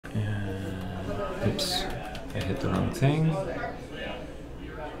Oops, I hit the wrong thing.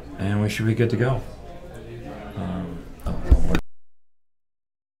 And we should be good to go. Oh,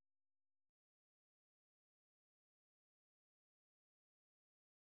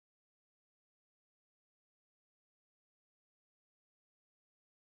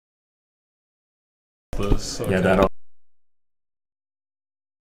 this. Okay. yeah, that'll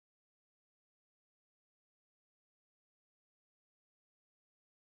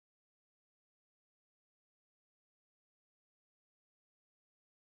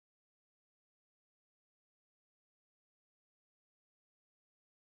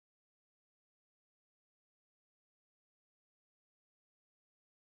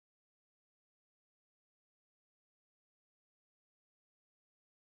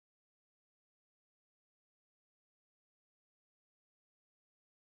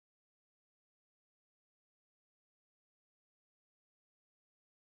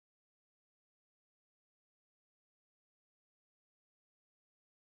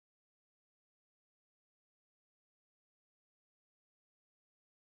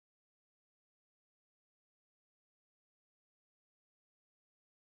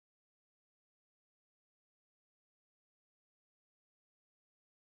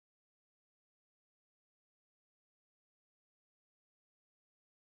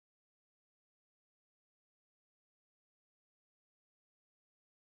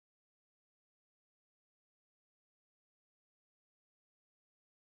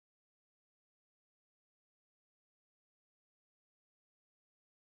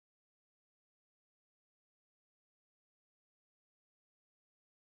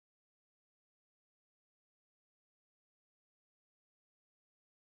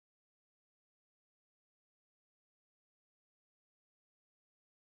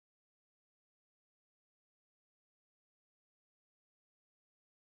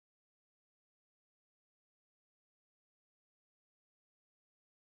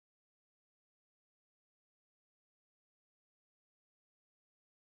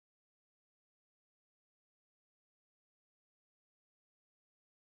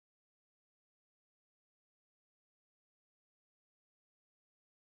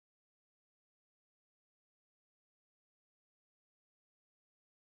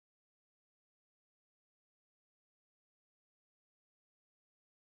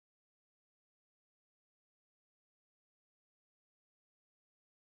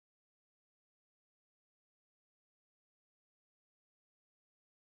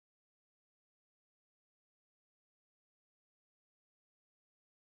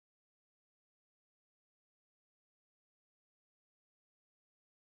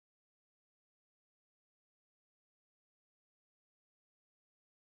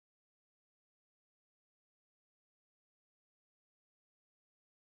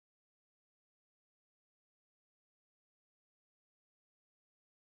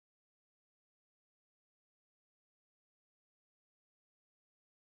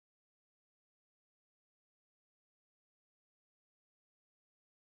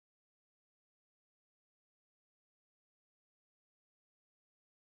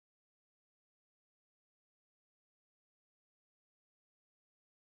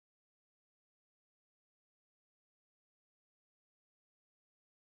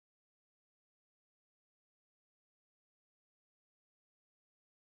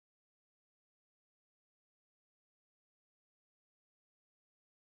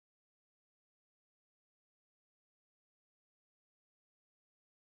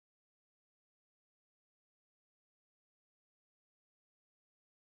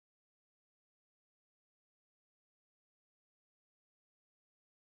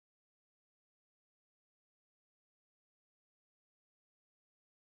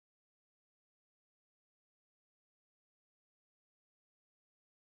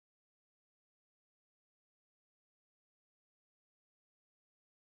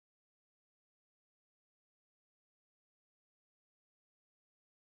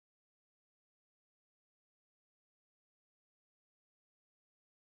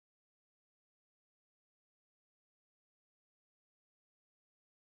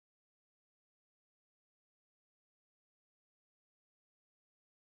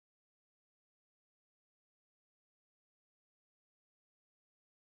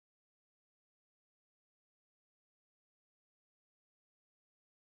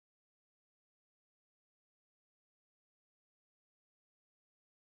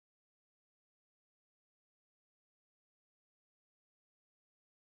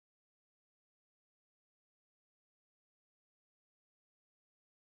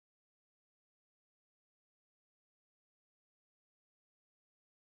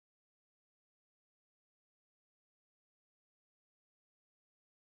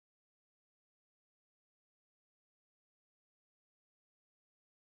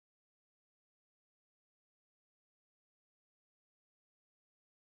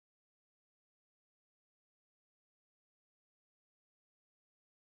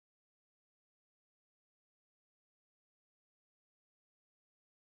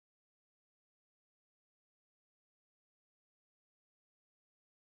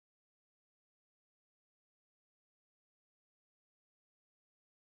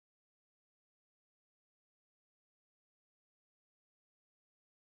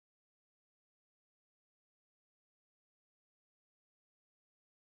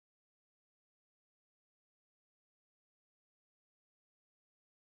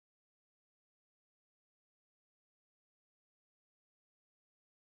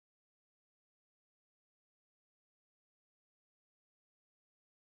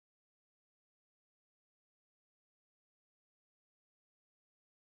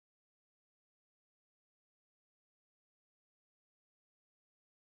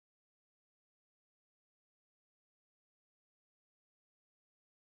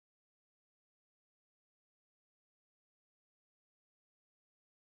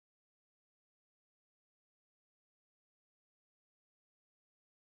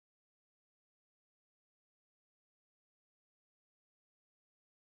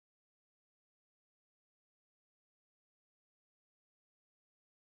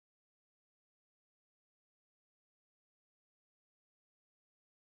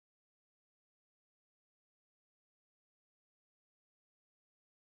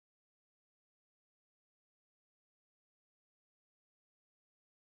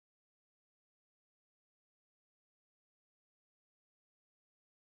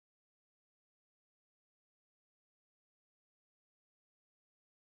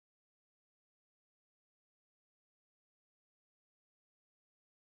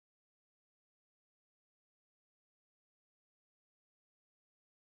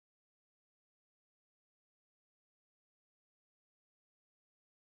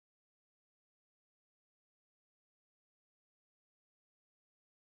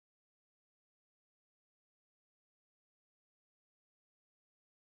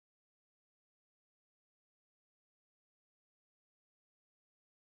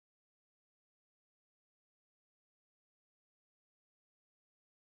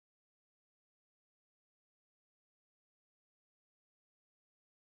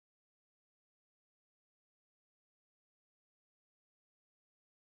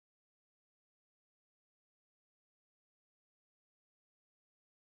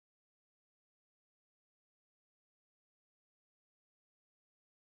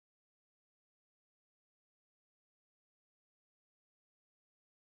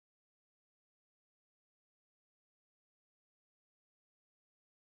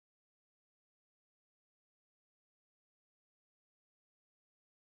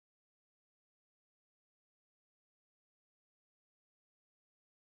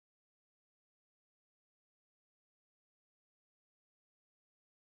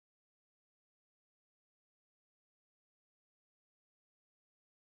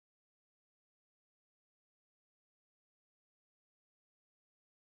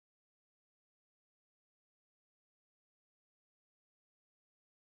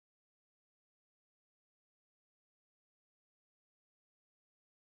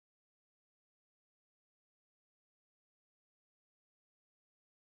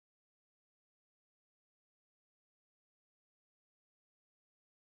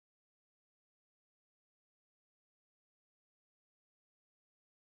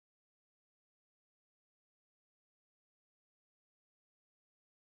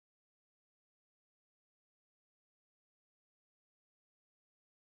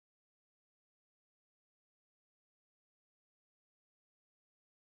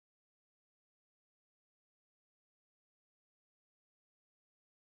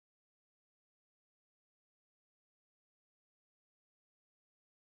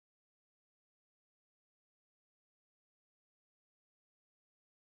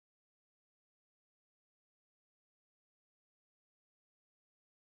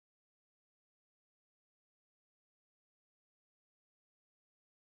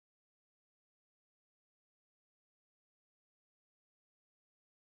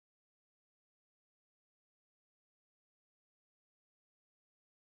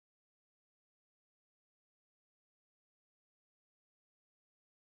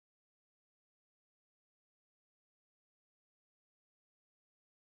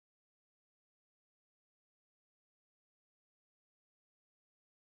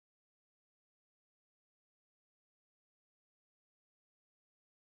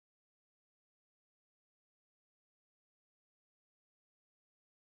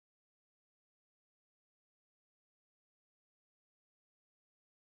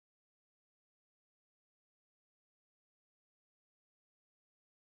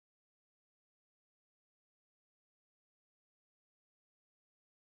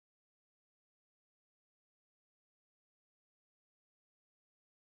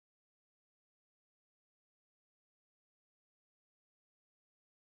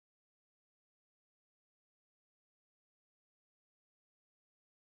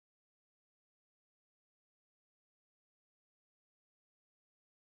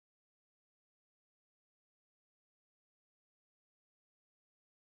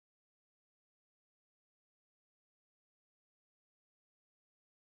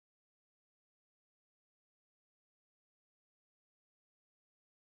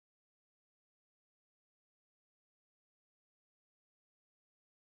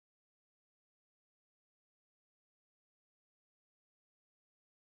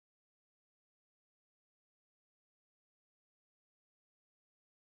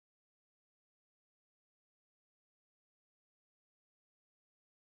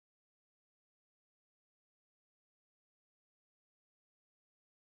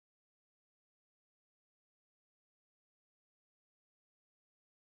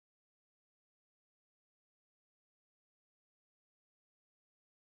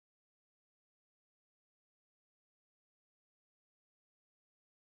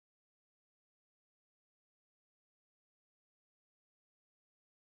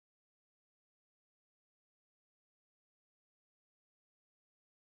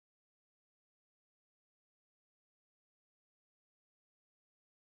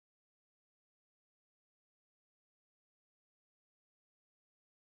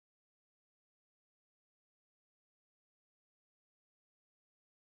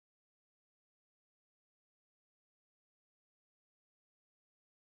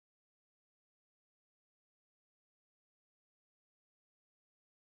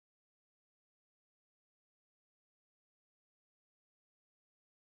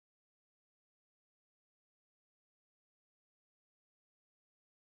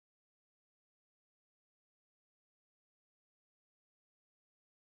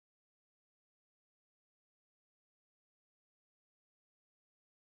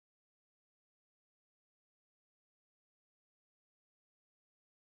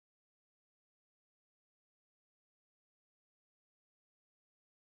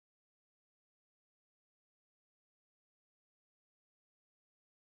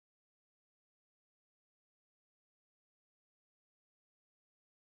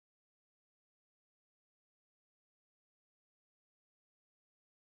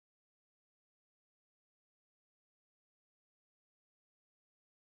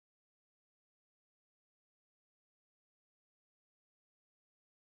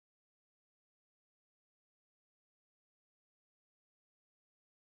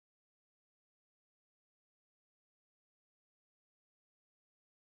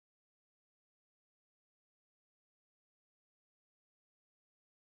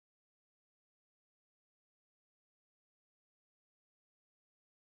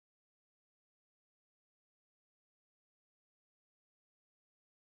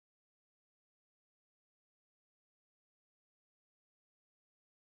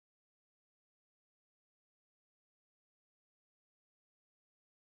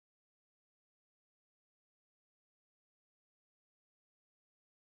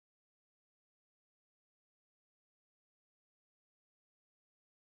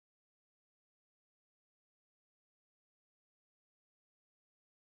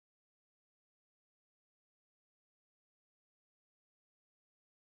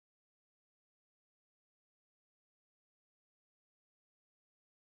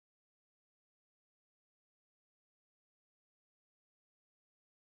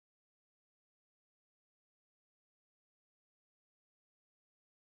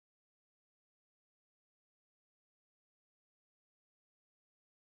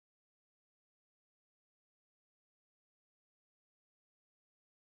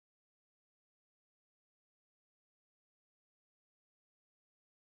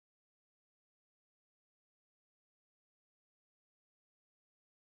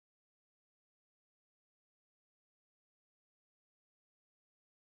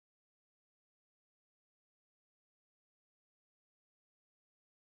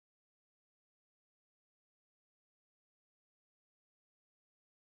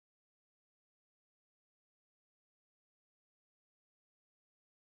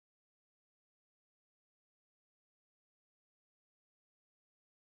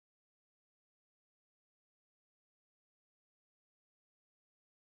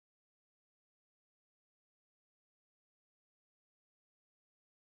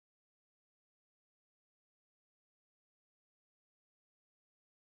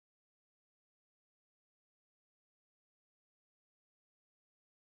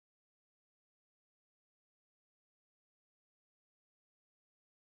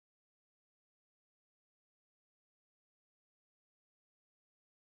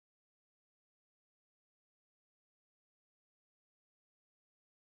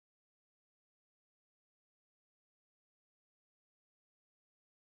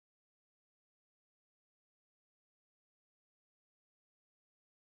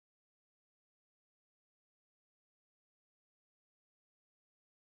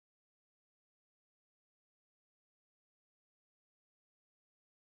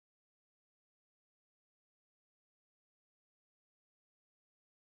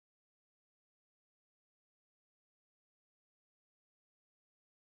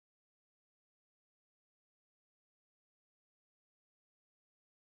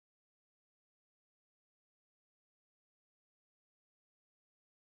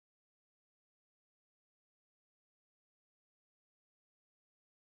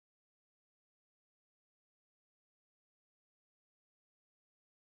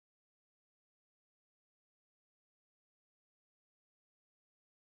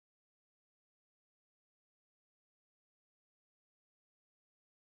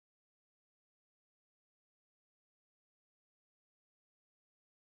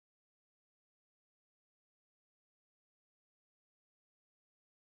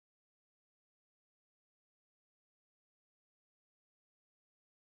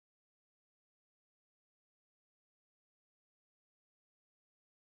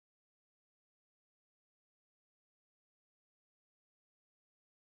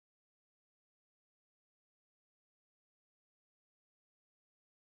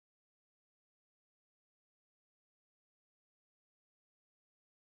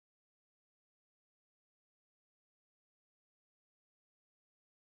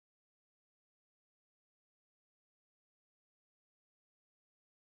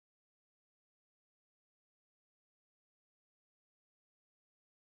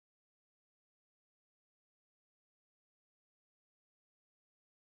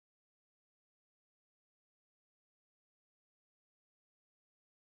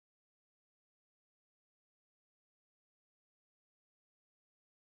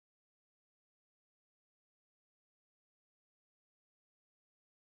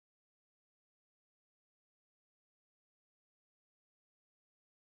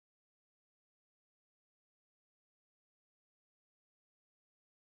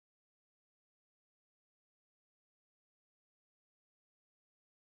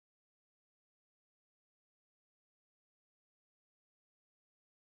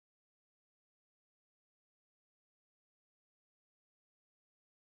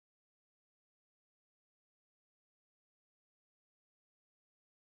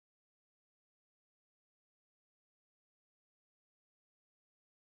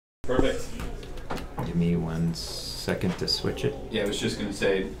Perfect. Give me 1 second to switch it. Yeah, I was just gonna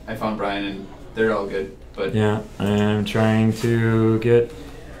say I found Brian and they're all good, but Yeah, I'm trying to get.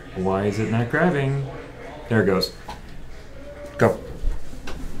 Why is it not grabbing? There it goes. Go.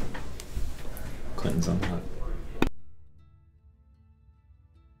 Clinton's on the hot.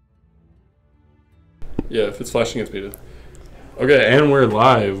 Yeah, if it's flashing, it's muted. Okay, and we're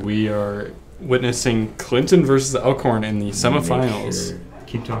live. We are witnessing Clinton versus Elkhorn in the semifinals. Sure.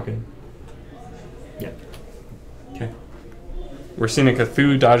 Keep talking. Yeah. Okay. We're seeing a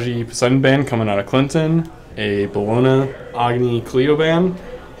Cthulhu Daji Poseidon band coming out of Clinton, a Bologna Agni Cleo band.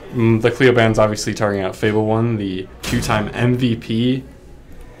 The Cleo band's obviously targeting out Fable 1, the 2-time MVP.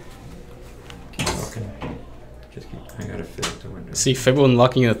 Keep talking. I gotta fit it to window. See Fable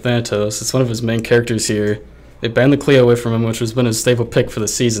unlocking the Thanatos. It's one of his main characters here. They banned the Cleo away from him, which has been his staple pick for the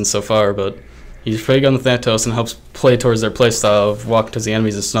season so far, but he's pretty good on the Thanatos and helps play towards their playstyle of walking towards the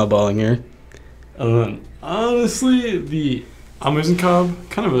enemies and snowballing here. And then, honestly, the Amazon Cobb,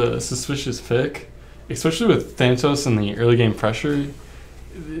 kind of a suspicious pick, especially with Thanatos and the early game pressure.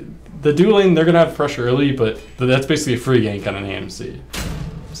 The dual lane, they're going to have pressure early, but that's basically a free gank on an AMC.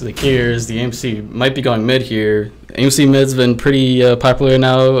 So the key here is the AMC might be going mid here. AMC mid's been pretty popular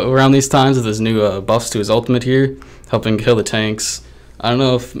now around these times with his new buffs to his ultimate here, helping kill the tanks. I don't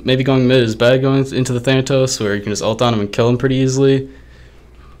know if maybe going mid is bad going into the Thanatos, where you can just ult on him and kill him pretty easily.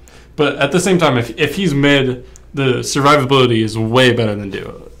 But at the same time, if he's mid, the survivability is way better than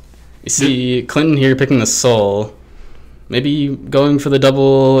duo. You see Clinton here picking the Soul. Maybe going for the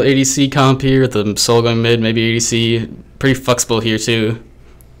double ADC comp here with the Soul going mid, maybe ADC. Pretty flexible here too.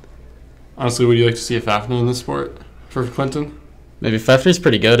 Honestly, would you like to see a Fafnir in this sport for Clinton? Maybe Fafnir's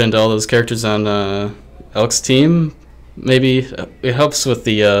pretty good into all those characters on Elk's team. Maybe it helps with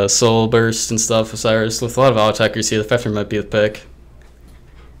the Soul Burst and stuff. Osiris, with a lot of auto attackers here, the Fafnir might be the pick.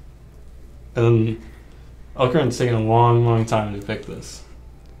 And then Elkhorn's taking a long, long time to pick this.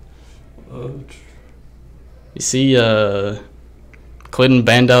 You see Clinton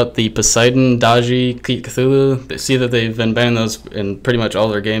banned out the Poseidon, Daji, Cthulhu. They see that they've been banning those in pretty much all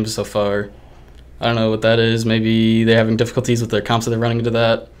their games so far. I don't know what that is. Maybe they're having difficulties with their comps that they're running into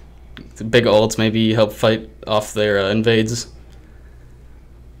that. The big ults maybe help fight off their invades.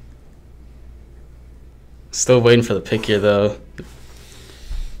 Still waiting for the pick here though.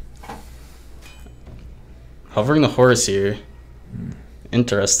 Hovering the Horus here.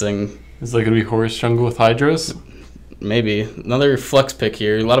 Interesting. Is that going to be Horus jungle with Hydras? Maybe. Another flex pick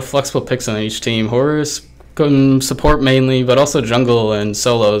here. A lot of flexible picks on each team. Horus can support mainly, but also jungle and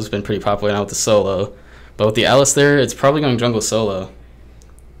solo has been pretty popular now with the solo. But with the Alice there, it's probably going jungle solo.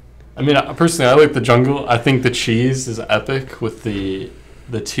 I mean, personally, I like the jungle. I think the cheese is epic with the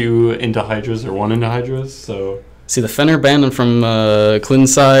 2 into Hydras or 1 into Hydras. So See, the Fenner banned them from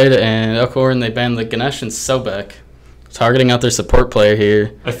Clinton's side, and Elkhorn, they banned the Ganesh and Sobek, targeting out their support player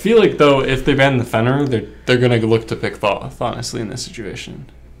here. I feel like, though, if they ban the Fenner, they're going to look to pick Thoth, honestly, in this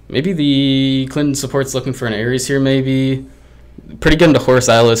situation. Maybe the Clinton support's looking for an Ares here, maybe. Pretty good into Horus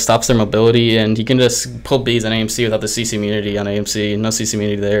Alice, stops their mobility, and he can just pull beads on AMC without the CC immunity on AMC. No CC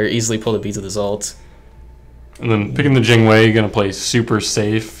immunity there. Easily pull the beads with his ult. And then picking the Jingwei, going to play super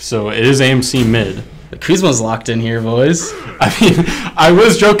safe, so it is AMC mid. The Kuzma's locked in here, boys. I mean, I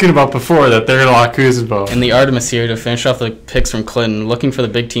was joking about before that they're going to lock Kuzma. And the Artemis here to finish off the picks from Clinton, looking for the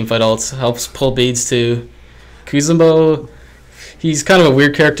big team fight ults, helps pull beads too. Kuzma, he's kind of a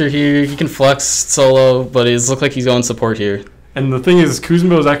weird character here. He can flex solo, but it looks like he's going support here. And the thing is,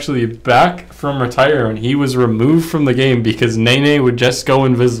 Kuzma is actually back from retire, and he was removed from the game because Nene would just go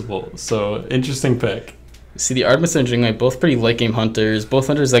invisible. So, interesting pick. See, the Artemis and Jingwei, both pretty late game hunters. Both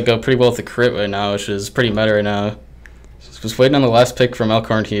hunters that go pretty well with the crit right now, which is pretty meta right now. Just waiting on the last pick from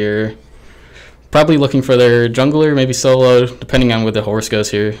Elkhorn here. Probably looking for their jungler, maybe solo, depending on where the horse goes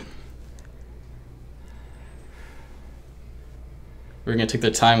here. We're going to take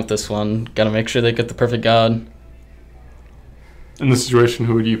their time with this one. Got to make sure they get the perfect god. In this situation,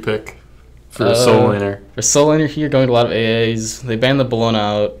 who would you pick for a soul laner? For soul laner here, going to a lot of AAs. They banned the Bologna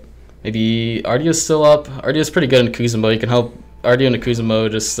out. Maybe Ardio's still up. Ardio's pretty good in Kuzma. You can help Ardio into Kuzma,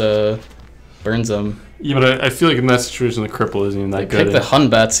 just burns them. Yeah, but I feel like in that situation, the cripple isn't even that good. They pick the Hun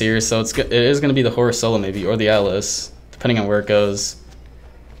bats here, so it is going to be the Horus solo maybe, or the Alice, depending on where it goes.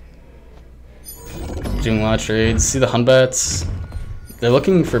 Doing a lot of trades. See the Hun bats? They're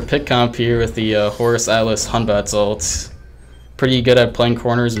looking for pick comp here with the Horus Alice Hun bats ult. Pretty good at playing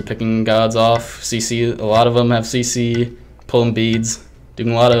corners and picking gods off. CC, a lot of them have CC, pulling beads.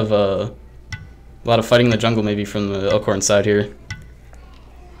 Doing a lot of fighting in the jungle maybe from the Elkhorn side here.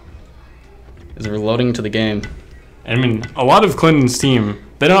 As we're loading into the game. I mean, a lot of Clinton's team,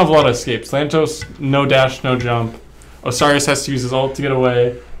 they don't have a lot of escapes. Thanatos, no dash, no jump. Osiris has to use his ult to get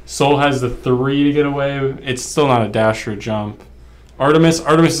away. Soul has the 3 to get away. It's still not a dash or a jump. Artemis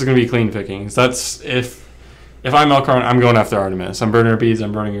is going to be clean pickings. That's if I'm Elkhorn, I'm going after Artemis. I'm burning her beads.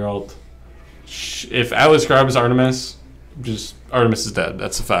 I'm burning your ult. If Atlas grabs Artemis, Artemis is dead.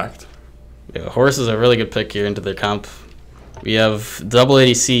 That's a fact. Yeah, Horus is a really good pick here into their comp. We have double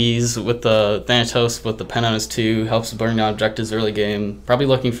ADCs with the Thanatos with the pen on his 2, helps burn down objectives early game. Probably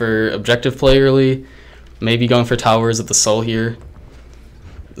looking for objective play early, maybe going for towers with the Soul here.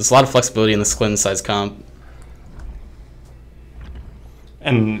 There's a lot of flexibility in this Clinton size comp.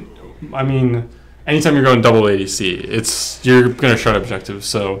 And, I mean, anytime you're going double ADC, you're going to shred objectives.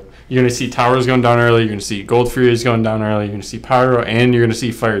 So you're going to see towers going down early, you're going to see Gold Furies going down early, you're going to see Pyro, and you're going to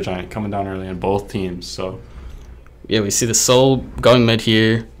see Fire Giant coming down early on both teams. So yeah, we see the Soul going mid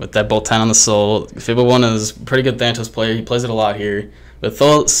here with that bolt 10 on the Soul. Fable 1 is a pretty good Thanatos player. He plays it a lot here. With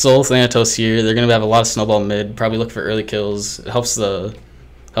Soul Thanatos here, they're going to have a lot of snowball mid, probably look for early kills. It helps them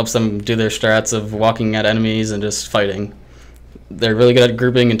do their strats of walking at enemies and just fighting. They're really good at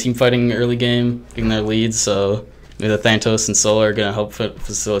grouping and team fighting early game, getting their leads, so maybe the Thanatos and Soul are going to help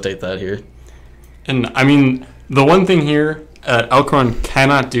facilitate that here. And, I mean, the one thing here Elkhorn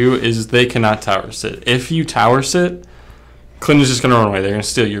cannot do is they cannot tower sit. If you tower sit, Clinton's just going to run away. They're going to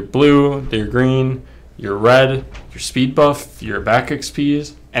steal your blue, your green, your red, your speed buff, your back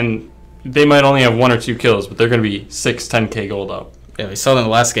XPs, and they might only have 1 or 2 kills, but they're going to be 10K gold up. Yeah, we saw that in the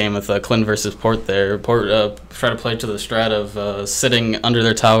last game with Clinton versus Port there. Port tried to play to the strat of sitting under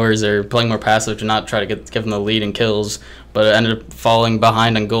their towers or playing more passive to not try to give them the lead in kills, but it ended up falling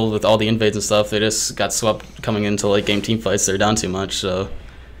behind on gold with all the invades and stuff. They just got swept coming into late game team fights. They're down too much, so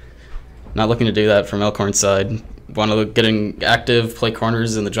not looking to do that from Elkhorn's side. Want to getting active, play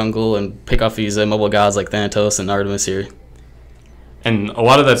corners in the jungle, and pick off these mobile gods like Thanatos and Artemis here. And a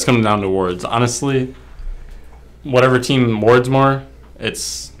lot of that's coming down to wards. Honestly, whatever team wards more,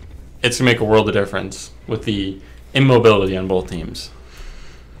 it's going to make a world of difference with the immobility on both teams.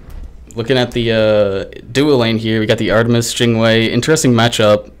 Looking at the duo lane here, we got the Artemis, Jingwei. Interesting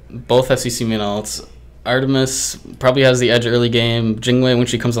matchup. Both have CC main ults. Artemis probably has the edge early game. Jingwei, when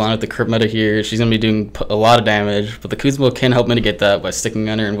she comes along with the crit meta here, she's going to be doing a lot of damage, but the Kuzmo can help mitigate that by sticking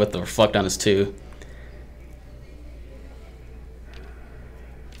on her and with the Reflect on his 2.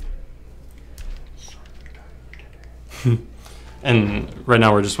 And right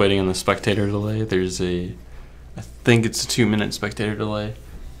now we're just waiting on the spectator delay. I think it's a 2-minute spectator delay.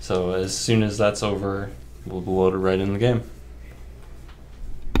 So as soon as that's over, we'll be loaded right in the game.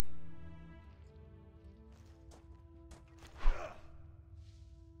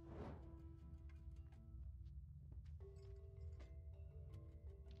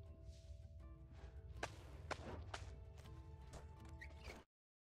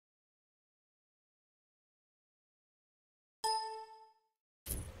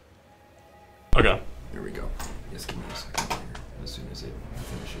 Okay. Here we go. Just give me a second here. As soon as it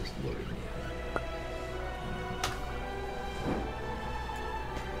finishes loading.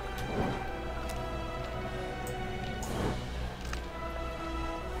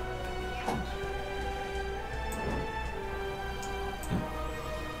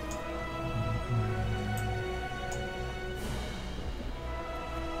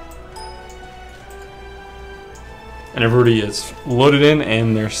 And everybody is loaded in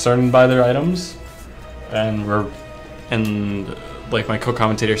and they're starting to buy their items. And like my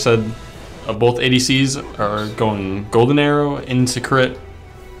co-commentator said, both ADCs are going Golden Arrow into crit,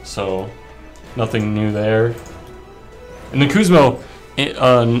 so nothing new there. And the Kuzmo,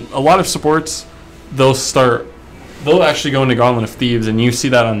 a lot of supports, they'll actually go into Gauntlet of Thieves, and you see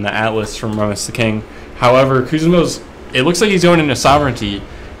that on the Atlas from Ramus the King. However, Kuzmo's, it looks like he's going into Sovereignty,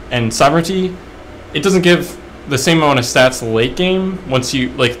 and Sovereignty, it doesn't give the same amount of stats late game. Once you,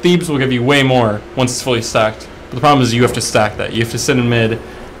 like, Thebes will give you way more once it's fully stacked. But the problem is you have to stack that. You have to sit in mid,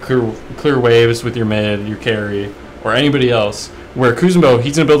 clear waves with your mid, your carry, or anybody else. Where Kuzmo,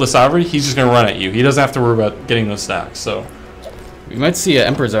 he's going to build a Sovereignty, he's just going to run at you. He doesn't have to worry about getting those stacks, so. We might see an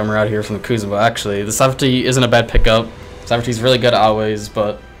Emperor's Armor out here from the Kuzmo, actually. The Sovereignty isn't a bad pickup. Sovereignty's really good always,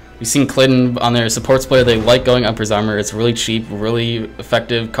 but we've seen Clinton on their supports player, they like going Emperor's Armor. It's really cheap, really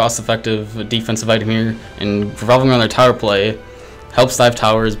effective, cost-effective defensive item here, and revolving around their tower play helps dive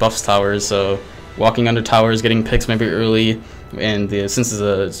towers, buffs towers, so walking under towers, getting picks maybe early, and since it's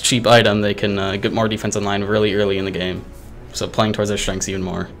a cheap item, they can get more defense online really early in the game. So playing towards their strengths even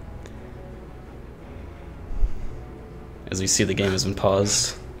more. As we see, the game has been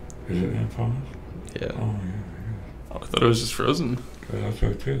paused. Is it in pause? Yeah. Oh, yeah. Oh, I thought it was just frozen. That's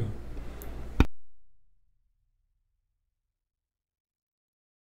so too.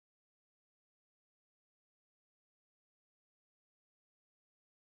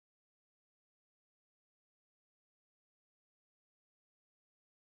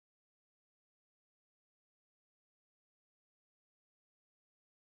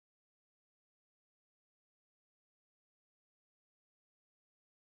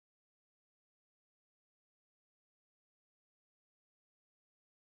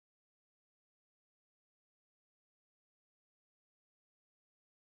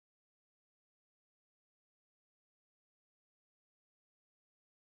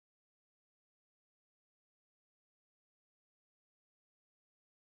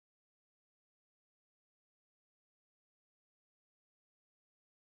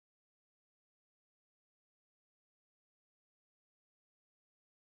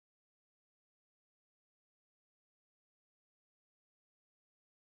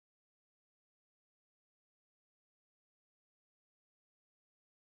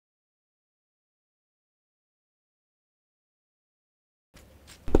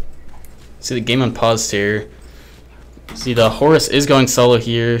 See the game unpaused here. See the Horus is going solo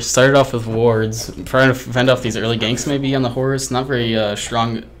here. Started off with wards, trying to fend off these early ganks maybe on the Horus. Not very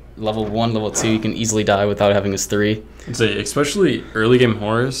strong level 1, level 2. You can easily die without having his 3. I'd say especially early game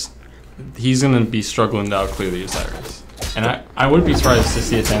Horus, he's going to be struggling to outclear the Osiris. And I wouldn't be surprised to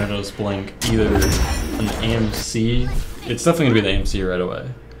see a Thanatos blink either an AMC. It's definitely going to be the AMC right away.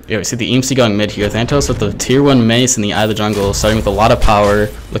 Yeah, we see the EMC going mid here. Thanatos with the tier 1 mace in the eye of the jungle, starting with a lot of power,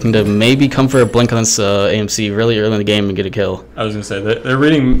 looking to maybe come for a blink on this AMC really early in the game and get a kill. I was going to say, they're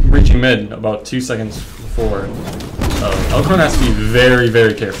reaching mid about 2 seconds before. Elkhorn has to be very,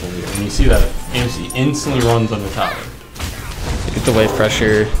 very careful here. And you see that AMC instantly runs on the tower. Get the wave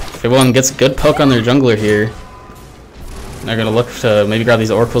pressure. Fable gets a good poke on their jungler here. They're going to look to maybe grab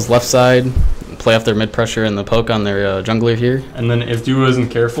these oracles left side, play off their mid pressure and the poke on their jungler here. And then if Duo isn't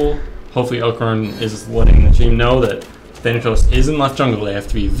careful, hopefully Elkhorn is letting the team know that Thanatos is in left jungle. They have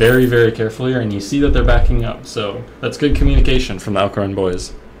to be very, very careful here, and you see that they're backing up. So that's good communication from the Elkhorn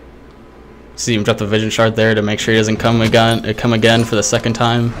boys. See him drop the vision shard there to make sure he doesn't come again for the second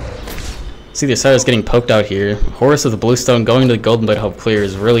time. See the Osiris getting poked out here. Horus with the blue stone going to the golden blade help clear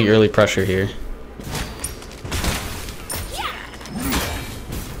is really early pressure here.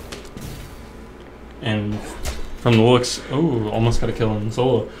 And from the looks, oh, almost got a kill in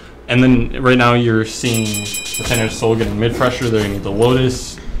solo. And then right now you're seeing the Thanatos Soul getting mid pressure. They're going to get the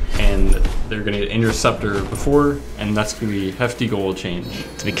Lotus, and they're going to get Interceptor before, and that's going to be hefty gold change.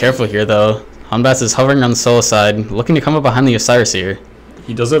 To be careful here though, Hunbats is hovering on the solo side, looking to come up behind the Osiris here.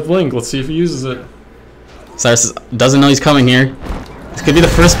 He does have Blink. Let's see if he uses it. Osiris doesn't know he's coming here. This could be the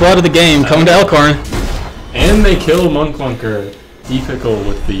first blood of the game coming to Elkhorn. And they kill Monklunker. D-Pickle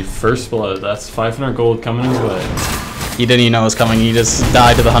with the first blood. That's 500 gold coming his way. He didn't even know it was coming. He just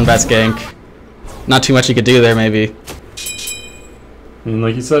died to the Hunbats gank. Not too much he could do there, maybe. And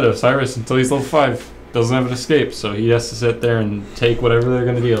like you said, Osiris, until he's level 5, doesn't have an escape, so he has to sit there and take whatever they're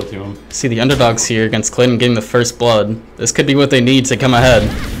going to deal to him. See the underdogs here against Clinton getting the first blood. This could be what they need to come ahead.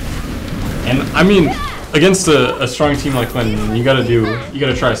 And I mean, against a strong team like Clinton, you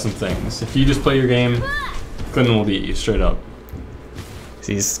gotta try some things. If you just play your game, Clinton will beat you straight up.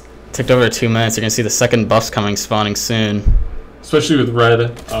 He's ticked over 2 minutes. You're going to see the second buffs spawning soon. Especially with red.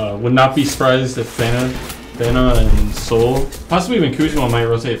 Would not be surprised if Thana and Soul, possibly even Kuzma might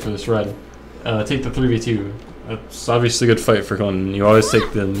rotate for this red. Take the 3v2. That's obviously a good fight for Clinton. You always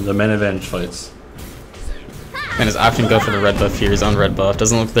take the men advantage fights. And his option go for the red buff here, his own red buff.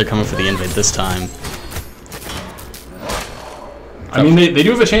 Doesn't look like they're coming for the invade this time. I mean, they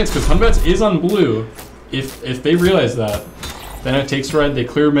do have a chance because Hunbats is on blue. If they realize that, then it takes red, they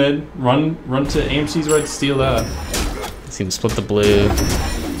clear mid, run to AMC's red, steal that. See him split the blue.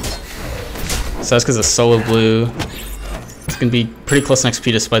 So that's because of solo blue. It's going to be pretty close in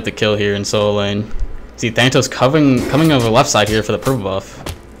XP despite the kill here in solo lane. See Thanatos coming over the left side here for the purple buff.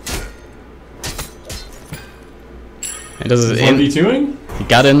 It does his 1v2ing? He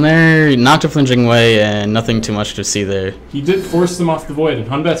got in there, knocked a flinching away, and nothing too much to see there. He did force them off the void, and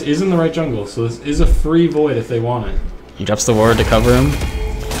Hunbats is in the right jungle, so this is a free void if they want it. He drops the ward to cover him.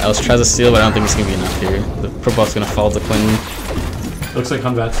 Alice tries to steal, but I don't think it's going to be enough here. The purple buff's going to fall to Clinton. Looks like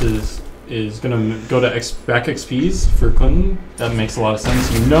Hunbats is going to go to back XPs for Clinton. That makes a lot of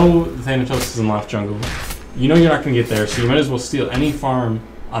sense. You know the Thanatos is in left jungle. You know you're not going to get there, so you might as well steal any farm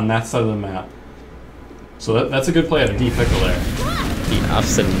on that side of the map. So that's a good play out of D-Pickle there. He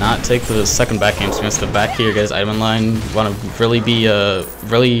opts to not take the second back game, so he wants to back here, get his item in line. Want to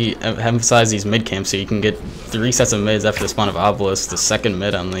really emphasize these mid camps so you can get 3 sets of mids after the spawn of Obelisk. The second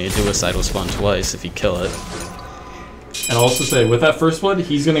mid on the Duo side will spawn twice if you kill it. And I'll also say, with that first blood,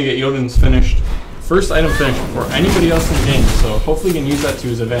 he's going to get Jotun's first item finished before anybody else in the game, so hopefully he can use that to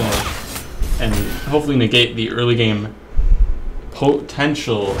his advantage and hopefully negate the early game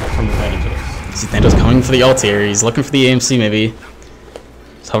potential from the Thanatos. See Thanatos coming for the ult here. He's looking for the AMC maybe.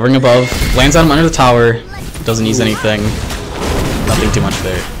 He's hovering above. Lands on him under the tower. Doesn't use anything. Nothing too much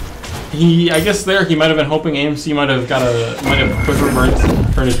there. I guess there he might have been hoping AMC might have quicker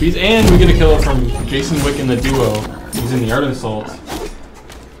burn his beats, and we get a kill from Jason Wick in the duo using the Artemis ult.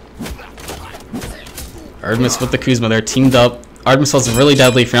 Artemis with the Kuzma there, teamed up. Artemis ult's really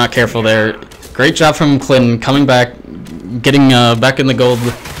deadly if you're not careful there. Great job from Clinton coming back, getting back in the gold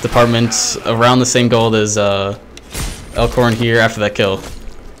department around the same gold as Elkhorn here after that kill.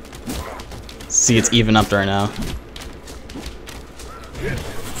 See, it's even up right now.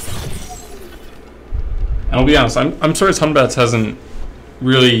 And I'll be honest, I'm sorry Hunbats hasn't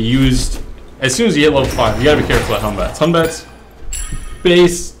really used. As soon as you hit level 5, you gotta be careful at Hunbats. Hunbats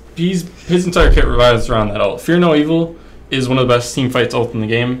base, his entire kit revives around that ult. Fear No Evil is one of the best team fights ult in the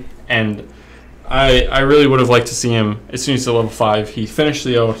game, and I really would have liked to see him, as soon as he's at level 5, he finished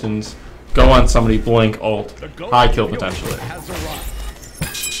the Otans, go on somebody, blink, ult, high kill potential there.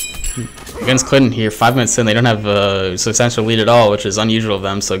 Against Clinton here, 5 minutes in, they don't have a substantial lead at all, which is unusual of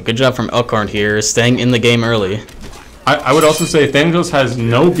them, so good job from Elkhorn here, staying in the game early. I would also say Thanatos has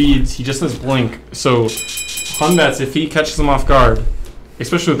no beads, he just has blink, so Hunbats, if he catches them off guard,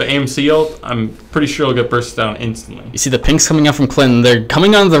 especially with the AMC ult, I'm pretty sure he'll get bursted down instantly. You see the pinks coming up from Clinton, they're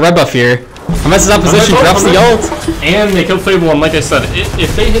coming on the red buff here. Hunbats' opposition drops the ult. And they killed Fable 1, like I said,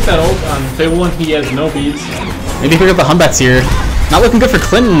 if they hit that ult on Fable 1, he has no beads. Maybe pick up the Hunbats here. Not looking good for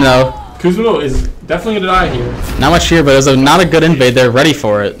Clinton though. Kuzma is definitely going to die here. Not much here, but it was not a good invade. They're ready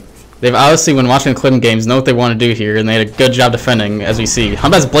for it. They've obviously, when watching the Clinton games, know what they want to do here, and they had a good job defending, as we see.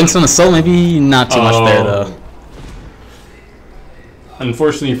 Hunbats blinks on the soul, maybe not too much there, though.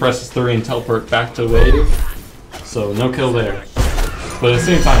 Unfortunately, he presses 3 and teleport back to wave, so no kill there. But at the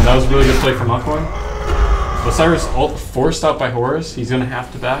same time, that was a really good play from Elkhorn. Osiris ult forced out by Horus. He's going to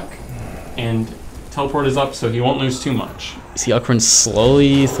have to back, and teleport is up, so he won't lose too much. See Elkhorn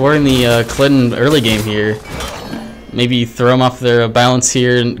slowly thwarting the Clinton early game here. Maybe throw them off their balance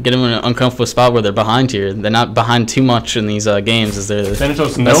here and get them in an uncomfortable spot where they're behind here. They're not behind too much in these games as they're the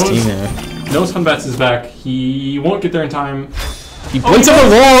Thanatos best team there. knows Hunbats is back. He won't get there in time. He blinks over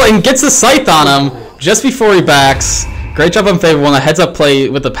the wall and gets the scythe on him just before he backs. Great job on Fable 1. A heads-up play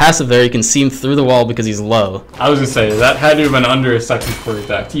with the passive there. You can see him through the wall because he's low. I was going to say, that had to have been under a second before he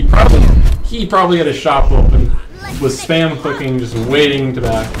backed. He probably had his shop open, was spam clicking, just waiting to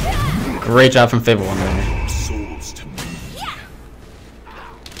back. Great job from Fable 1 there.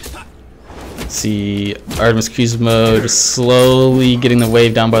 See Artemis Kuzma just slowly getting the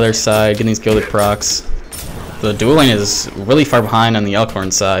wave down by their side, getting these gilded procs. The dual lane is really far behind on the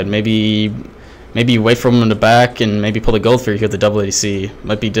Elkhorn side. Maybe wait for him to back and maybe pull the gold for you with the double ADC.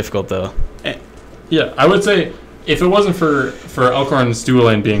 Might be difficult though. Yeah, I would say if it wasn't for Elkhorn's dual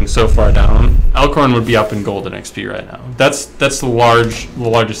lane being so far down, Elkhorn would be up in gold and XP right now. That's the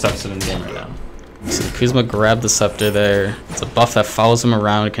largest deficit in the game right now. So Kuzma grabbed the scepter there. It's a buff that follows him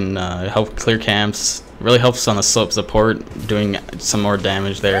around, can help clear camps. Really helps on the slope support, doing some more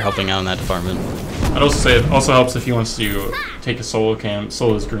damage there, helping out in that department. I'd also say it also helps if he wants to take a solo camp,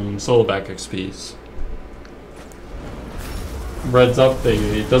 solo his green, solo back XPs. Red's up,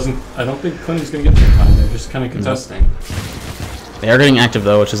 I don't think Clinton's going to get there in time, they're just kind of contesting. They are getting active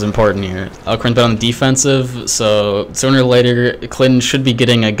though, which is important here. Elkhorn's been on the defensive, so sooner or later, Clinton should be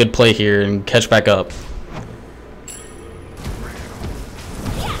getting a good play here and catch back up.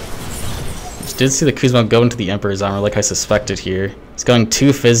 Just did see the Kuzma go into the Emperor's armor like I suspected here. He's going 2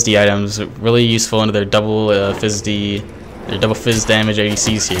 FizzD items, really useful into their double fizz damage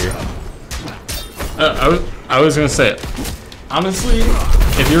ADCs here. I was going to say it. Honestly,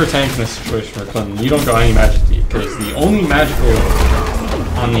 if you're a tank in this situation for Clinton, you don't go any magic deep, because the only magical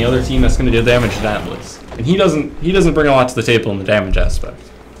on the other team that's going to do damage is Atlas, and he doesn't bring a lot to the table in the damage aspect.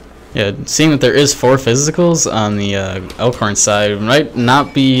 Yeah, seeing that there is 4 physicals on the Elkhorn side, might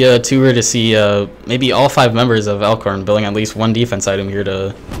not be too rare to see maybe all 5 members of Elkhorn building at least 1 defense item here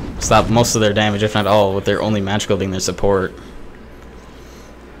to stop most of their damage, if not all, with their only magical being their support.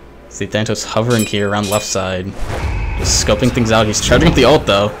 See Thanatos hovering here around left side. Just scoping things out. He's charging up the ult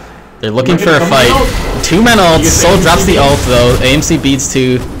though. They're looking for a fight. 2-man ult. Soul drops the ult though. AMC beats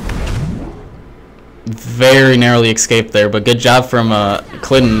 2. Very narrowly escaped there, but good job from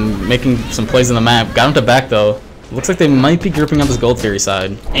Clinton making some plays on the map. Got him to back though. Looks like they might be grouping on this Gold Fury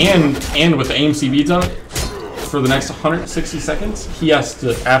side. And with the AMC beads on it, for the next 160 seconds, he has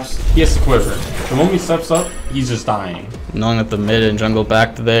to quiver. The moment he steps up, he's just dying. Knowing that the mid and jungle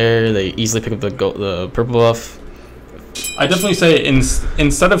back there, they easily pick up the purple buff. I definitely say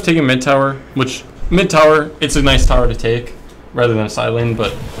instead of taking mid tower, which mid tower, it's a nice tower to take rather than a side lane,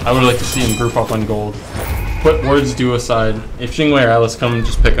 but I would like to see him group up on gold. Put Ward's duo aside. If Xingwei or Alice come,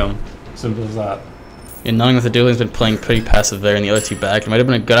 just pick them. Simple as that. And knowing that the dueling's been playing pretty passive there and the other 2 back, it might have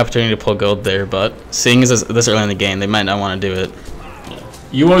been a good opportunity to pull gold there, but seeing as this early in the game, they might not want to do it. Yeah.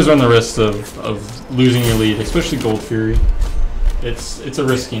 You always run the risk of losing your lead, especially Gold Fury. It's a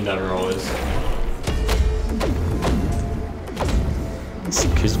risky endeavor always. See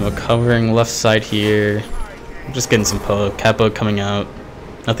Kuzma covering left side here. Just getting some capo coming out.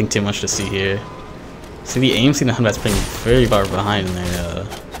 Nothing too much to see here. See the AMC and the Hunbat's playing very far behind in their,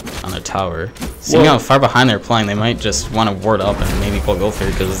 on their tower. Seeing how far behind they're playing, they might just want to ward up and maybe pull Gold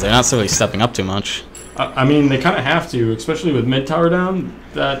Fury because they're not really stepping up too much. I mean, they kind of have to, especially with mid tower down.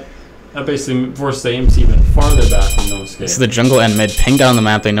 That That basically forced the AMC even farther back in no escape. So the jungle and mid pinged out on the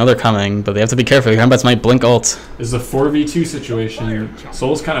map. They know they're coming, but they have to be careful. Your Hunbats might blink ult. This is a 4v2 situation.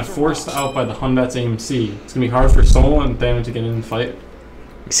 Soul's kind of forced out by the Hunbats AMC. It's going to be hard for Soul and Thanon to get in and fight.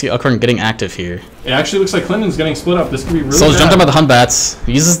 You see Elkhorn getting active here. It actually looks like Clinton's getting split up. This could be really Soul's bad. jumped on by the Hunbats.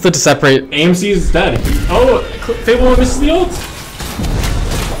 He uses the to separate. AMC is dead. Oh, Fable misses the ult.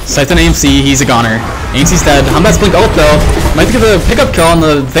 Scythe on AMC, he's a goner. AMC's dead. Hunbats blink ult though. Might get a pickup kill on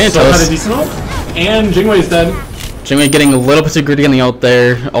the Thanatos. So had a decent ult. And Jingwei's dead. Jingwei getting a little bit too greedy on the ult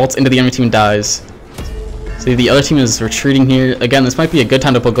there. Ults into the enemy team and dies. See, the other team is retreating here. Again, this might be a good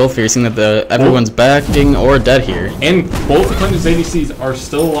time to pull Gold Fury, seeing that everyone's backing or dead here. And both of Clinton's ADCs are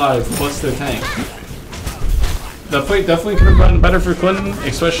still alive, plus their tank. The fight definitely could have gotten better for Clinton,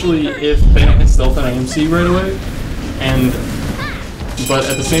 especially if Thanos hit stealth on AMC right away. But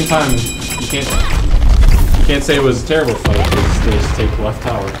at the same time, you can't say it was a terrible fight, because they just take left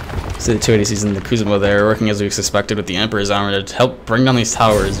tower. So the two ADCs in the Kuzma there working as we suspected with the Emperor's armor to help bring down these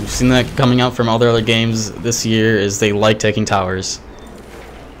towers. We've seen that coming out from all their other games this year is they like taking towers.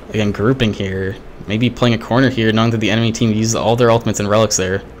 Again, grouping here. Maybe playing a corner here, knowing that the enemy team uses all their ultimates and relics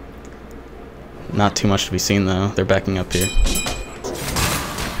there. Not too much to be seen though. They're backing up here.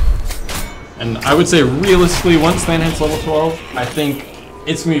 And I would say realistically, once Thanos hits level 12, I think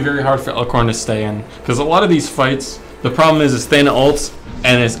it's going to be very hard for Elkhorn to stay in. Because a lot of these fights, the problem is Thanos ults,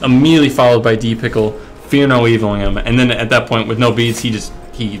 and it's immediately followed by D-Pickle, Fear No Eviling him, and then at that point, with no beads, he's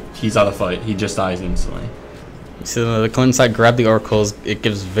out of the fight. He just dies instantly. So the Clinton side grab the oracles. It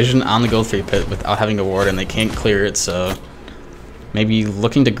gives vision on the Gold Fury pit without having to ward, and they can't clear it. So maybe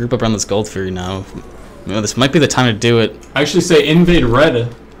looking to group up around this Gold Fury now. You know, this might be the time to do it. I actually say invade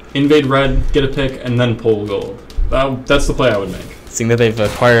red, get a pick, and then pull gold. That's the play I would make. Seeing that they've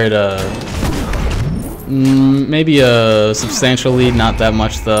acquired maybe a substantial lead, not that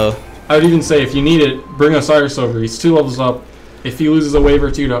much though. I would even say if you need it, bring Osiris over. He's 2 levels up. If he loses a wave or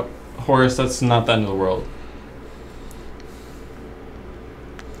 2 to Horus, that's not the end of the world.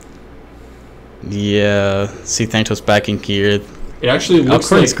 Yeah, see Thanatos backing here. It actually looks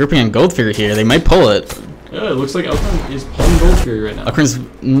Elkhorn's like grouping on Gold Fury here. They might pull it. Yeah, it looks like Elkhorn is pulling Gold Fury right now. Elkhorn's.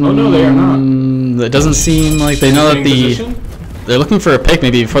 Oh no, they are not. It doesn't seem like they know that they're looking for a pick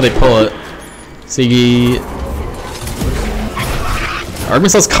maybe before they pull it. See,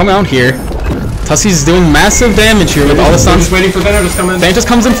 Argmisel's coming out here. Tussie's doing massive damage here with all the stuns. Just waiting for Thanatos to come in. Thanatos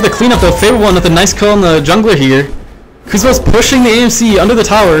comes in for the cleanup though. Fable One with a nice kill on the jungler here. Kuzma's pushing the AMC under the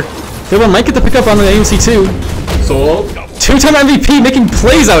tower. Fable One might get the pickup on the AMC too. Soul. 2-time MVP making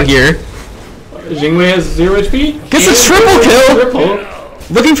plays out here. Jingwei has 0 HP. Gets a triple kill.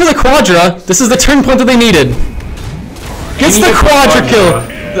 Looking for the Quadra. This is the turn point that they needed. Gets the Quadra kill.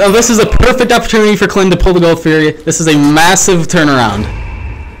 This is a perfect opportunity for Clinton to pull the Gold Fury. This is a massive turnaround.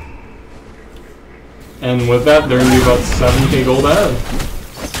 And with that, they're going to be about 7k gold ahead.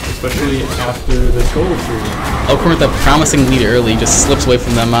 Especially after this Gold Fury. Elkhorn with a promising lead early just slips away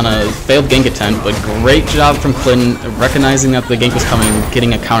from them on a failed gank attempt, but great job from Clinton recognizing that the gank was coming and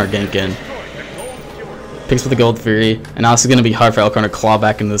getting a counter gank in. Picks with the Gold Fury, and now this is going to be hard for Elkhorn to claw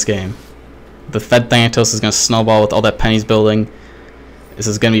back into this game. The Fed Thanatos is going to snowball with all that pennies building. This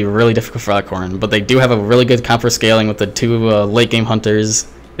is going to be really difficult for Elkhorn, but they do have a really good comp for scaling with the 2 late game hunters.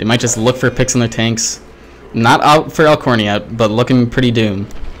 They might just look for picks on their tanks. Not out for Elkhorn yet, but looking pretty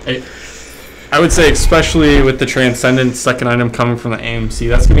doomed. I would say especially with the Transcendent second item coming from the AMC,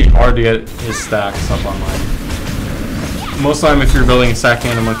 that's going to be hard to get his stacks up online. Most of the time if you're building a stack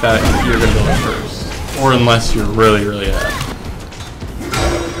item like that, you're going to build it first. Or unless you're really, really ahead.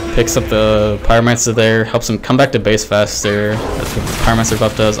 Picks up the Pyromancer there, helps him come back to base faster. That's what the Pyromancer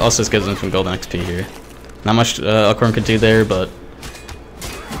buff does. Also just gives him some golden XP here. Not much Elkhorn could do there, but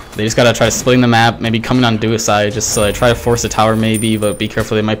they just gotta try splitting the map, maybe coming on Duicide, just so they try to force the tower maybe, but be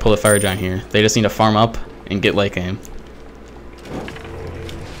careful, they might pull the Fire Giant here. They just need to farm up and get late game.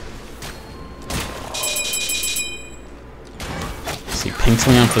 See, Pink's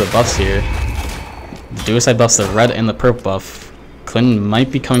going on for the buffs here. Duicide buffs the red and the purple buff. Clinton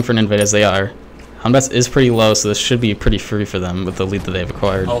might be coming for an invade as they are. Hunbats is pretty low, so this should be pretty free for them with the lead that they've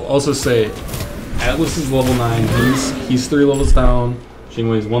acquired. I'll also say, Atlas is level 9. He's 3 levels down.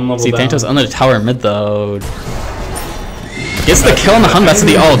 Jingwei's 1 level See, down. Thanatos under the tower mid though. Gets the kill on the Hunbats to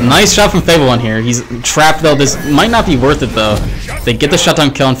the ult. Nice shot from Fable One here. He's trapped though. This might not be worth it though. They get the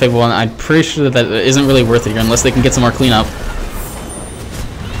shutdown kill on Fable One. I'm pretty sure that isn't really worth it here unless they can get some more cleanup.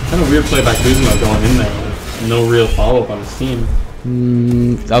 Kind of weird play by Kuzma going in there with no real follow-up on his team.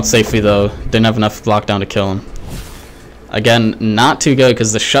 Out safely though. Didn't have enough lockdown to kill him. Again, not too good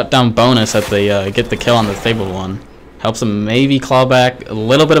because the shutdown bonus that they get the kill on the Fable One. Helps him maybe claw back. A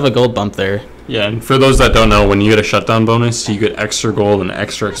little bit of a gold bump there. Yeah, and for those that don't know, when you get a shutdown bonus, you get extra gold and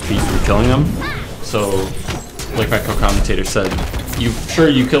extra XP for killing them. So, like my co-commentator said, you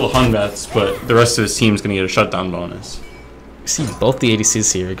kill Hunbats, but the rest of his team's going to get a shutdown bonus. You see both the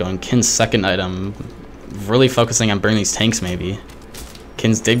ADCs here going Kin's second item. Really focusing on burning these tanks maybe.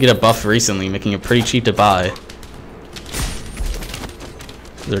 Kin's did get a buff recently, making it pretty cheap to buy.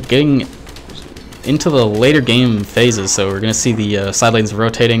 They're getting into the later game phases, so we're going to see the side lanes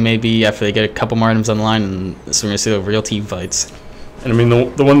rotating maybe after they get a couple more items online, and so we're going to see the real team fights. And I mean,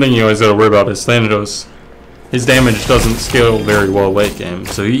 the one thing you always got to worry about is Thanatos. His damage doesn't scale very well late game,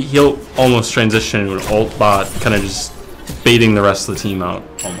 so he'll almost transition into an ult bot, kind of just baiting the rest of the team out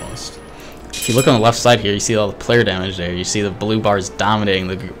almost. If you look on the left side here, you see all the player damage there. You see the blue bars dominating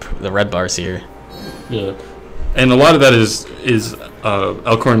the red bars here. Yeah. And a lot of that is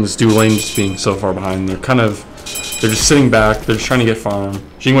Elkhorn's dual lane just being so far behind. They're just sitting back. They're just trying to get farm.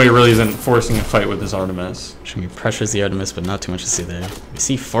 Jingwei really isn't forcing a fight with his Artemis. Shimmy pressures the Artemis, but not too much to see there. We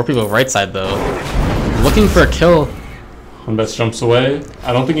see 4 people right side though, looking for a kill. Hunbats jumps away.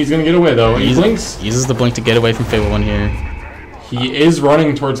 I don't think he's gonna get away though. He blinks. Uses the blink to get away from Fable 1 here. He is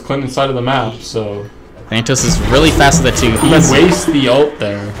running towards Clinton's side of the map, so Thanatos is really fast with that too. he wastes the ult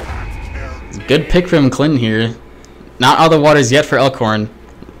there. Good pick from Clinton here. Not out of the waters yet for Elkhorn.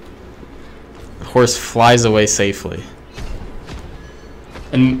 The horse flies away safely.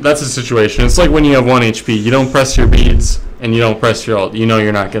 And that's the situation. It's like when you have 1 HP, you don't press your beads and you don't press your ult. You know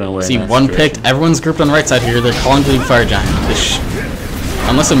you're not gonna win. See, one picked. Everyone's grouped on the right side here. They're calling the Fire Giant.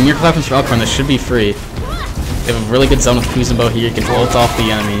 Unless a miracle happens for Elkhorn, this should be free. They have a really good zone with Kuzenbo here. You can ult off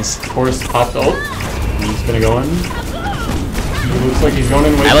the enemies. Horse popped ult. He's gonna go in. He looks like he's going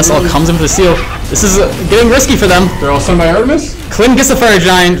in. Atlas all comes in for the seal. This is getting risky for them. They're all stunned by Artemis. Clinton gets the Fire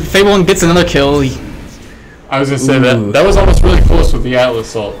Giant. Fable gets another kill. I was gonna say that was almost really close with the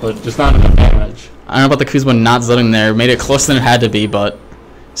Atlas ult, but just not enough damage. I don't know about the Kuzma not zoning there. Made it closer than it had to be, but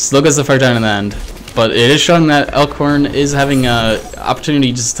still gets the Fire Giant in the end. But it is showing that Elkhorn is having an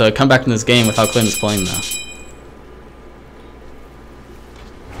opportunity just to come back in this game without Clinton's playing though.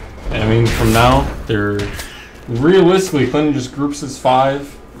 And I mean, from now, realistically, Clinton just groups his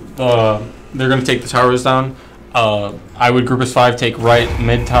 5. They're going to take the towers down. I would group his 5, take right,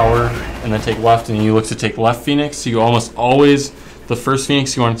 mid tower, and then take left, and you look to take left Phoenix. So you almost always, the first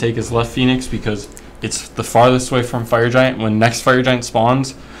Phoenix you want to take is left Phoenix because it's the farthest away from Fire Giant. When next Fire Giant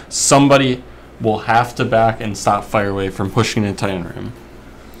spawns, somebody will have to back and stop Firewave from pushing into Titan Rim.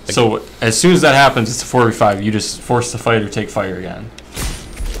 So as soon as that happens, it's a 4v5. You just force the fight or take fire again.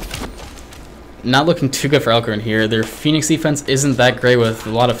 Not looking too good for Elkhorn here. Their Phoenix defense isn't that great with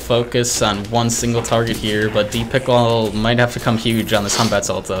a lot of focus on one single target here, but D-Pickle might have to come huge on this Hunbats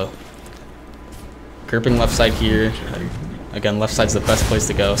ult though. Grouping left side here. Again, left side's the best place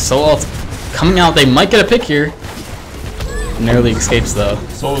to go. Soul ult coming out. They might get a pick here. Narrowly escapes though.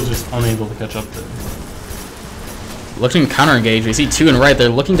 Soul is just unable to catch up there. Looking to counter engage. We see 2 and right. They're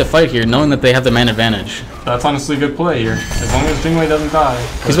looking to fight here, knowing that they have the man advantage. That's honestly a good play here. As long as Jingwei doesn't die.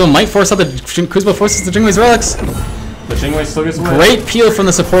 Kuzma might force out Kuzma forces the Jingwei's relics. But Jingwei still gets away. Great peel from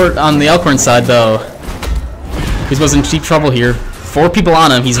the support on the Elkhorn side though. Kuzma's in deep trouble here. 4 people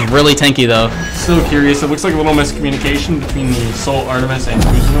on him. He's really tanky though. Still curious. It looks like a little miscommunication between the Soul, Artemis, and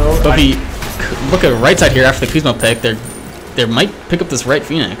Kuzma. But if you look at right side here after the Kuzma pick, they might pick up this right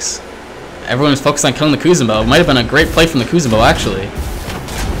Phoenix. Everyone was focused on killing the Kuzenbo. Might have been a great play from the Kuzenbo, actually.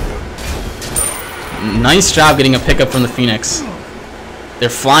 Nice job getting a pickup from the Phoenix. They're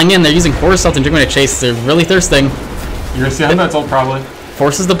flying in. They're using Horse Ult and Jingwei to chase. They're really thirsting. You're going to see Hunbats ult probably.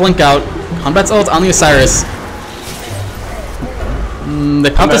 Forces the blink out. Hunbats ult on the Osiris. They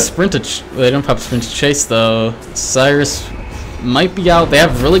pop a sprint to... They don't pop a sprint to chase, though. Osiris might be out. They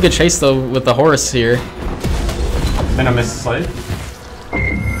have really good chase, though, with the Horus here. And a missed slide.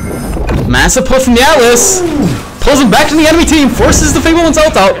 Massive pull from the Atlas. Pulls him back to the enemy team. Forces the Fable One's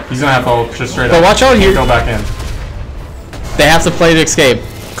ult out. He's going to have to ult just straight up. But watch out here. Go back in. They have to play to escape.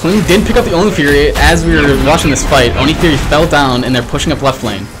 Clean did pick up the Oni Fury as we were watching this fight. Oni Fury fell down and they're pushing up left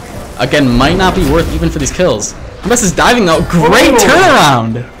lane. Again, might not be worth even for these kills. Hunbats is diving though. Great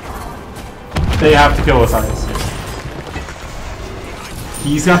turnaround. They have to kill Osiris.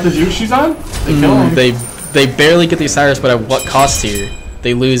 He's got the juke shoes on. They kill him. They barely get the Osiris, but at what cost here?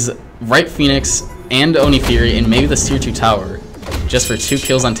 They lose right Phoenix and Oni Fury and maybe this tier 2 tower just for 2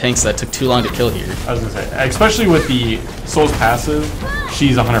 kills on tanks that took too long to kill here. I was going to say, especially with the Soul's passive,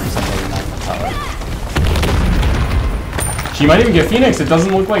 she's 100% better than that tower. She might even get Phoenix. It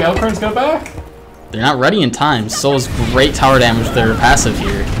doesn't look like Elkhorn's got back. They're not ready in time. Soul's great tower damage with their passive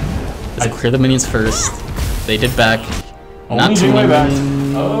here. Let's clear the minions first. They did back. Only Not too Jingwei back.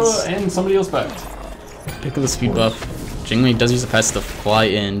 many. Oh, and somebody else back. Pick up the speed buff. Jingwei does use the pass to fly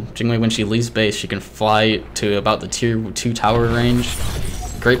in. Jingwei, when she leaves base, she can fly to about the tier 2 tower range.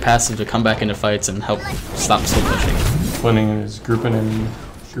 Great passive to come back into fights and help stop slow pushing. Flinning is grouping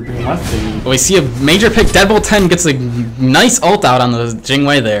left. We see a major pick. Deadbolt 10 gets a nice ult out on the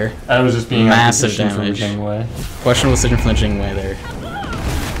Jingwei there. That was just being Massive out of position damage. from Jingwei. Questionable decision from the Jingwei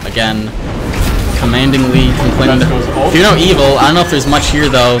there. Again, commanding lead from Clinton. If you know Evil, I don't know if there's much here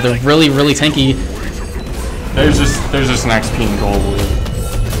though. They're really, really tanky. There's just an XP and gold lead.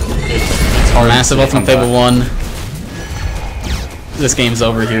 It's hard. Massive ult from Fable 1. This game's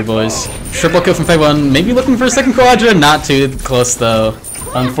over here, boys. Triple kill from Fable 1. Maybe looking for a second quadra. Not too close though.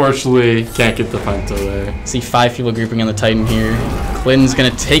 Unfortunately, can't get the Pento there. See 5 people grouping on the Titan here. Clinton's gonna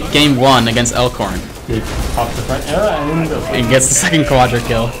take game 1 against Elkhorn. He popped the front And gets the second quadra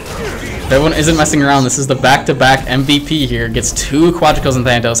kill. Everyone isn't messing around. This is the back-to-back MVP here. Gets 2 quadra kills in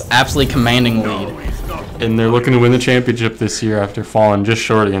Thanatos. Absolutely commanding lead. And they're looking to win the championship this year after falling just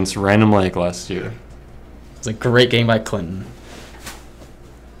short against Random Lake last year. It's a great game by Clinton.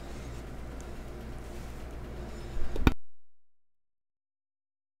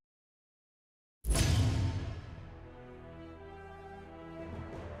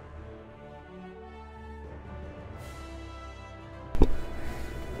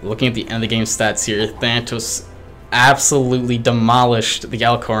 Looking at the end of the game stats here, Thanatos absolutely demolished the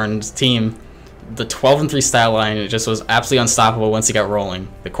Elkhorn team. The 12-3 stat line, it just was absolutely unstoppable once he got rolling.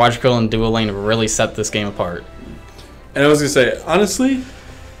 The quadrikill and dual lane really set this game apart. And I was gonna say, honestly,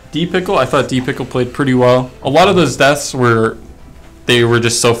 D-Pickle, I thought D-Pickle played pretty well. A lot of those deaths were, they were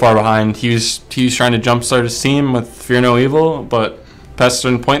just so far behind. He was trying to jumpstart his team with Fear No Evil, but past a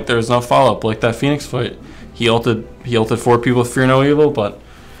certain point there was no follow-up, like that Phoenix fight. He ulted 4 people with Fear No Evil, but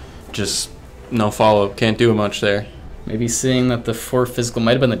just no follow-up. Can't do much there. Maybe seeing that the 4 physical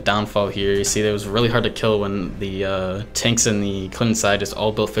might have been the downfall here. You see, it was really hard to kill when the tanks in the Clinton side just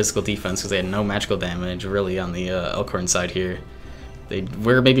all built physical defense because they had no magical damage really on the Elkhorn side here. They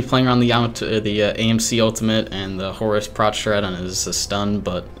were maybe playing around the AMC ultimate and the Horus Prot Shred on his stun,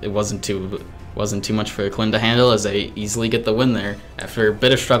 but it wasn't too much for Clinton to handle as they easily get the win there after a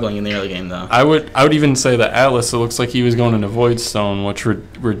bit of struggling in the early game though. I would even say that Atlas, it looks like he was going into Void Stone, which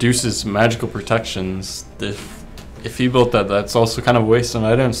reduces magical protections. If he built that, that's also kind of a waste of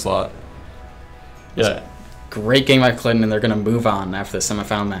an item slot. Yeah. Great game by Clinton, and they're going to move on after the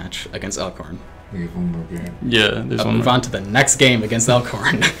semifinal match against Elkhorn. We have one more game. Yeah, there's one Move more. on to the next game against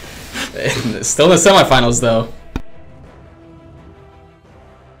Elkhorn. Still in the semifinals though.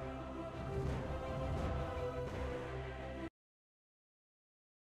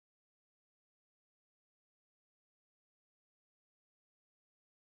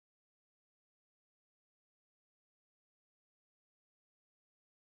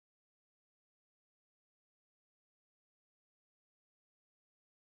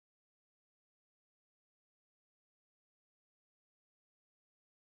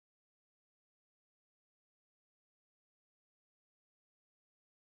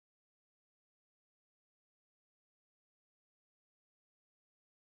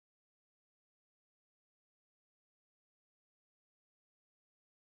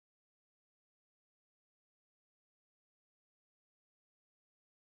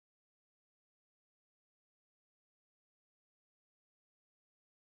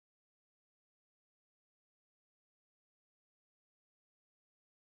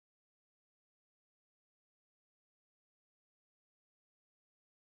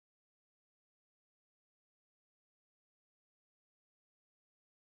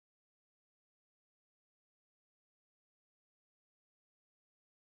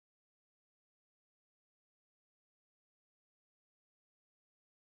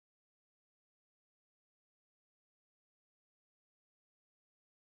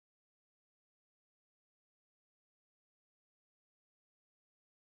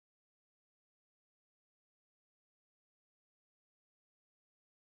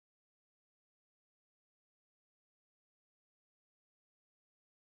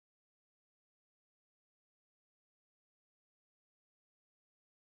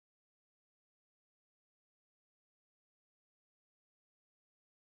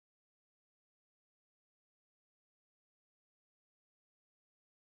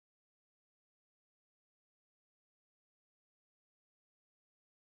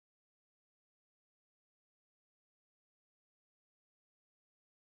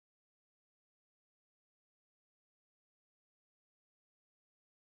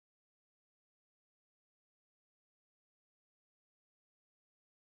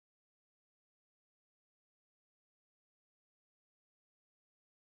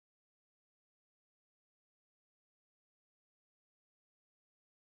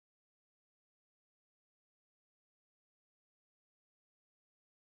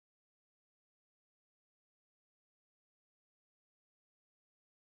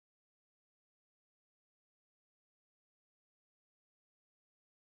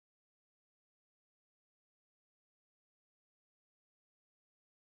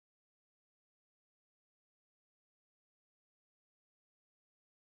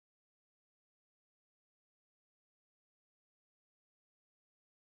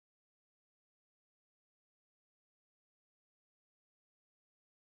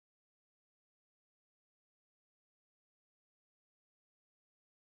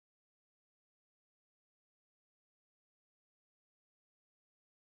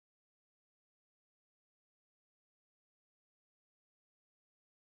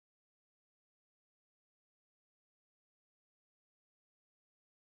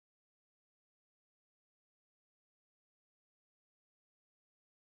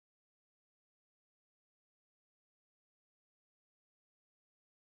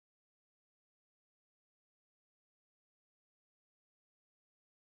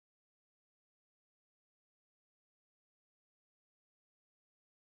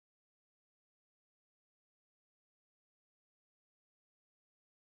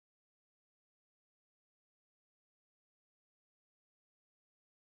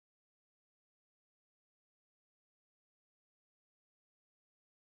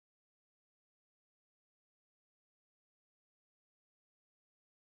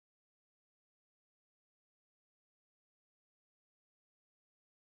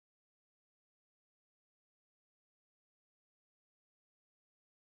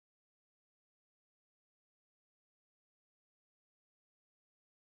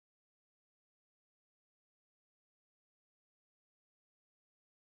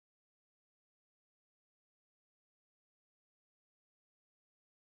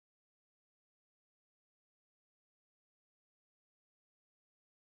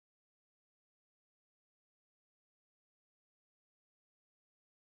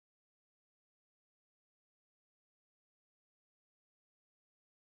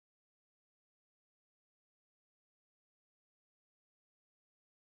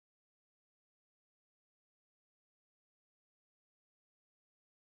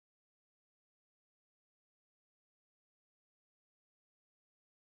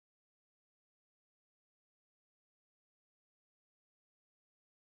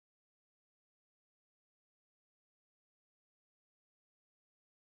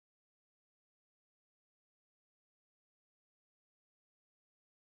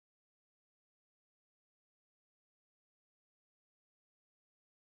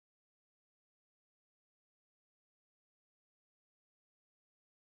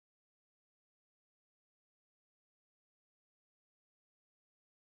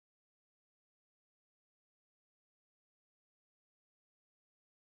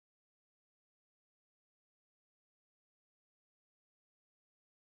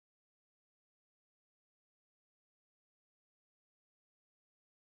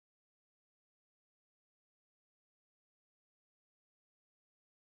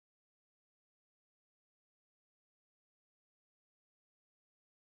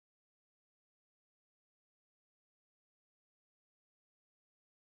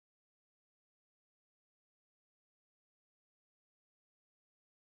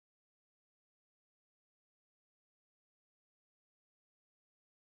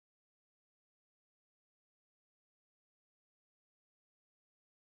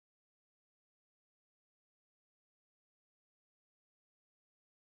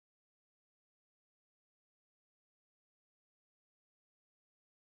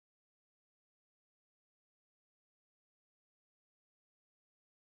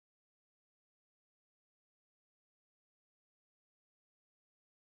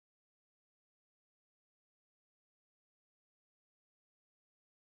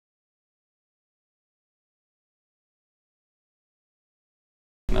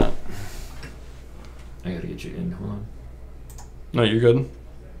 I gotta get you in. Hold on. No, you're good.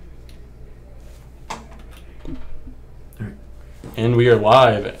 Alright. And we are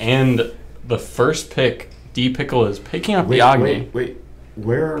live. And the first pick, D Pickle, is picking up the Agni. Wait.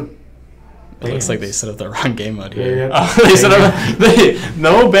 Where are It looks like they set up the wrong game mode here. They said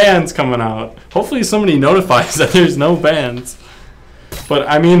no bans coming out. Hopefully somebody notifies that there's no bans. But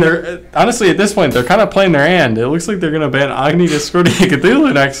I mean, they're honestly at this point they're kind of playing their hand. It looks like they're gonna ban Agni, Discordia,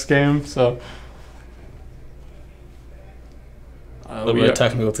 Cthulhu next game. So A little bit of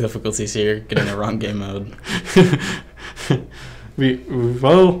technical difficulties here, getting the wrong game mode.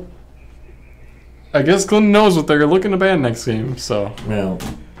 Well, I guess Clinton knows what they're looking to ban next game. So Well,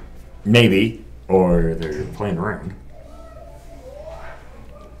 maybe, or they're playing around.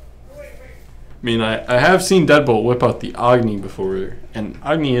 I mean, I have seen Deadbolt whip out the Agni before, and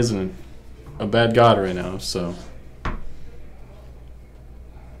Agni isn't a bad god right now, so.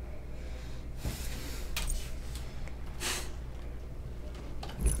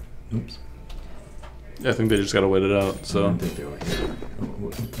 Oops. I think they just gotta wait it out, I so. don't think they were here.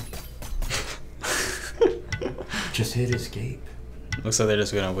 Just hit escape. Looks like they're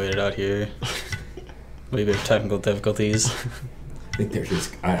just gonna wait it out here. Maybe technical difficulties. I think they're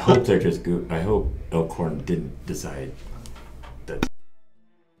just. I hope they're just good. I hope Elkhorn didn't decide that.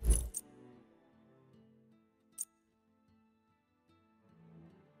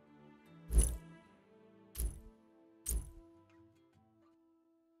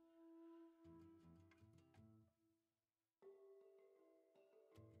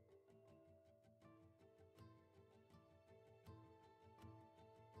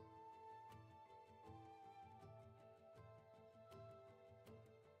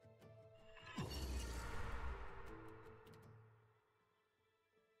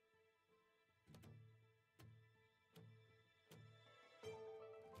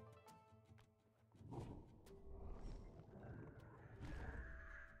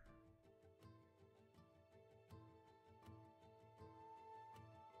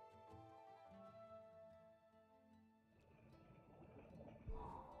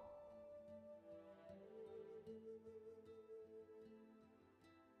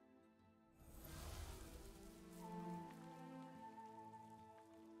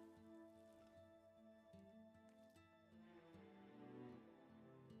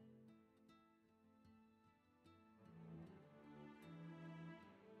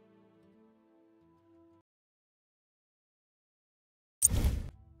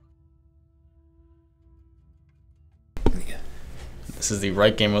 This is the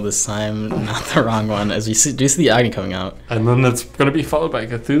right game mode this time, not the wrong one. As we do see the Agni coming out. And then that's gonna be followed by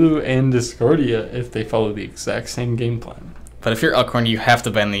Cthulhu and Discordia if they follow the exact same game plan. But if you're Elkhorn, you have to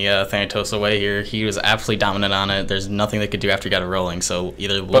ban the Thanatos away here. He was absolutely dominant on it. There's nothing they could do after he got it rolling. So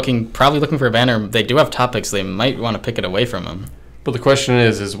either probably looking for a ban, or they do have topics. They might want to pick it away from him. But the question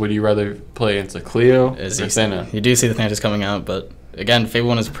is would you rather play against Cleo or Thana? You do see the Thanatos coming out, but again, Fable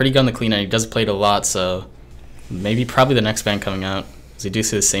 1 is pretty good on the clean, and he does play it a lot, so probably the next ban coming out. Because you do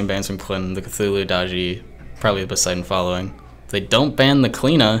see the same bans from Clinton, the Cthulhu, Daji, probably the Poseidon following. If they don't ban the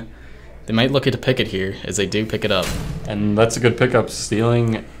Kleena, they might look at to pick it here, as they do pick it up. And that's a good pickup,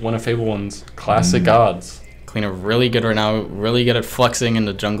 stealing one of Fable 1's classic gods. Kleena really good right now, really good at flexing in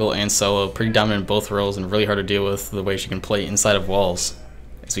the jungle and solo, pretty dominant in both roles, and really hard to deal with the way she can play inside of walls.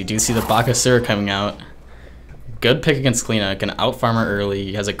 As we do see the Bakasura coming out. Good pick against Kleena, can out-farm her early,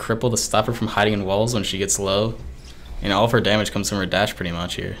 he has a cripple to stop her from hiding in walls when she gets low. And all of her damage comes from her dash pretty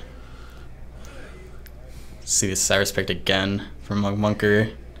much here. See the Cyrus picked again from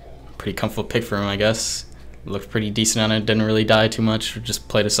Munker. Pretty comfortable pick for him, I guess. Looked pretty decent on it, didn't really die too much. Just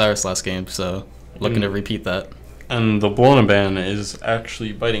played a Cyrus last game, so looking to repeat that. And the Bologna ban is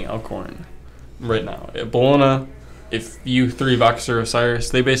actually biting Elkhorn right now. Bologna, if you 3 Voxer or Cyrus,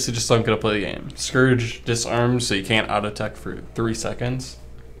 they basically just don't get to play the game. Scourge disarms, so you can't auto-attack for 3 seconds.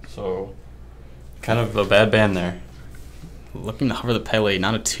 So, kind of a bad ban there. Looking to hover the Pele,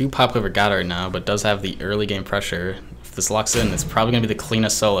 not a too popular god right now, but does have the early game pressure. If this locks in, it's probably going to be the Kleena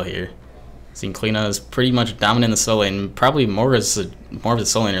solo here. Seeing Kleena is pretty much dominant in the solo lane, probably more of a solo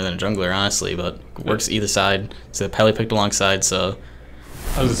laner than a jungler, honestly, but works either side. So the Pele picked alongside, so...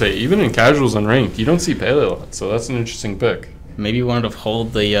 I was going to say, even in casuals and ranked, you don't see Pele a lot, so that's an interesting pick. Maybe wanted to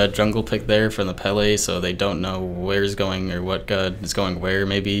hold the jungle pick there from the Pele, so they don't know where's going or what god is going where,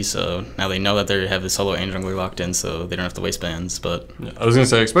 maybe. So now they know that they have the solo and jungler locked in, so they don't have to waste bans. But yeah, I was going to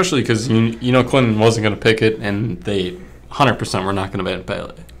say, especially because you know Clinton wasn't going to pick it, and they 100% were not going to ban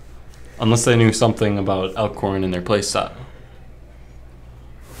Pele. Unless they knew something about Elkhorn and their playstyle.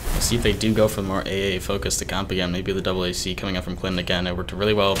 see if they do go for more AA focus to comp again. Maybe the WAC coming up from Clinton again. It worked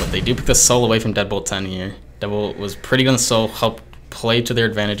really well, but they do pick the soul away from Deadbolt 10 here. Deadbolt was pretty good on the soul, helped play to their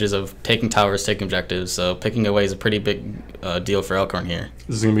advantages of taking towers, taking objectives, so picking away is a pretty big deal for Elkhorn here.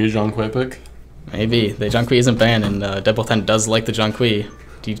 This is going to be a Zhonghui pick? Maybe. The Zhonghui isn't banned, and Deadbolt 10 does like the Zhonghui.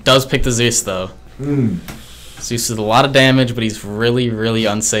 He does pick the Zeus, though. Zeus is a lot of damage, but he's really, really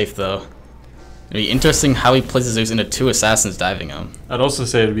unsafe, though. It'd be interesting how he plays the Zeus into 2 assassins diving him. I'd also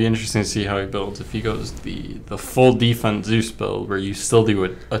say it'd be interesting to see how he builds. If he goes the full defense Zeus build, where you still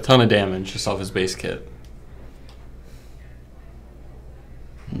do a ton of damage just off his base kit.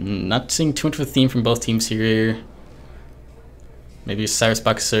 Not seeing too much of a theme from both teams here. Maybe Cyrus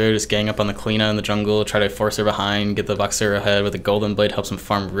Boxer just gang up on the Kalina in the jungle, try to force her behind, get the Boxer ahead with the Golden Blade, helps him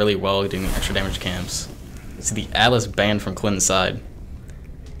farm really well, doing extra damage camps. See the Atlas banned from Clinton's side.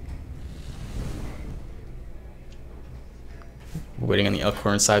 Waiting on the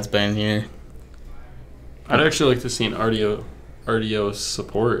Elkhorn side's ban here. I'd actually like to see an RDO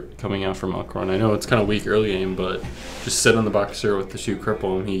support coming out from Elkhorn. I know it's kind of weak early game, but just sit on the Boxer with the shoe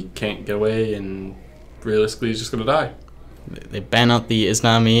cripple and he can't get away, and realistically he's just going to die. They ban out the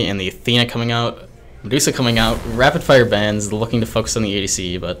Iznami and the Athena coming out. Medusa coming out. Rapid fire bans looking to focus on the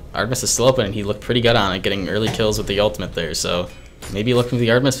ADC, but Artemis is still open and he looked pretty good on it, getting early kills with the ultimate there. So maybe looking for the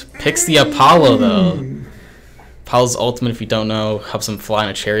Artemis. Picks the Apollo though. Apollo's ultimate, if you don't know, helps him fly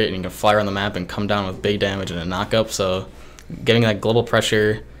in a chariot and you can fly around the map and come down with big damage and a knock-up. So getting that global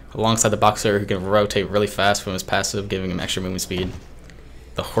pressure alongside the Boxer who can rotate really fast from his passive, giving him extra movement speed.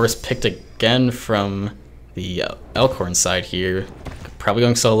 The horse picked again from the Elkhorn side here. Probably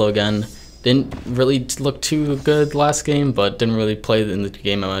going solo again. Didn't really look too good last game, but didn't really play in the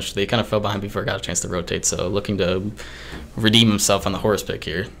game much. They kind of fell behind before I got a chance to rotate, so looking to redeem himself on the horse pick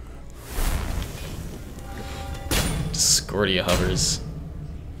here. Discordia hovers.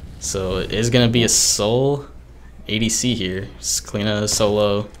 So it is going to be a soul ADC here. Kalina,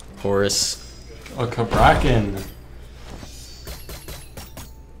 solo, horse. Oh, Kabrakan.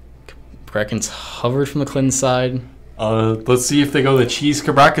 Kraken's hovered from the Clinton side. Let's see if they go the Cheese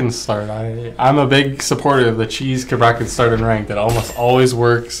Kabrakan start. I'm a big supporter of the Cheese Kabrakan start in ranked. That almost always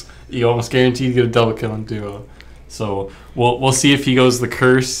works. You almost guaranteed to get a double kill in duo. So we'll see if he goes the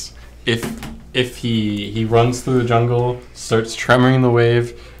curse. If he runs through the jungle, starts tremoring the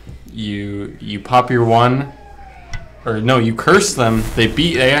wave, you pop your one, or no, you curse them. They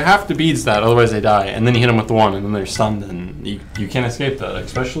have to beat that, otherwise they die. And then you hit them with the one, and then they're stunned, and you can't escape that.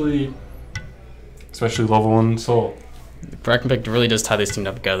 Especially level 1 soul. Kraken pick really does tie this team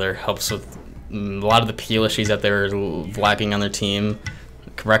up together. Helps with a lot of the peel issues that they're lacking on their team.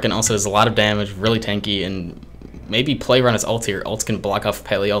 Kraken also does a lot of damage, really tanky, and maybe play around his ult here. Ult can block off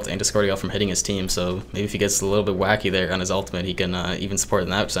Paleo ult and Discordia ult from hitting his team, so maybe if he gets a little bit wacky there on his ultimate, he can even support in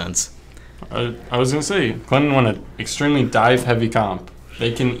that sense. I was going to say, Clinton won an extremely dive-heavy comp.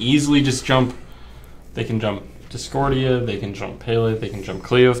 They can easily just jump. They can jump Discordia, they can jump Pele, they can jump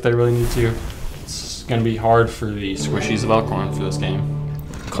Cleo if they really need to. It's going to be hard for the squishies of Elkhorn for this game.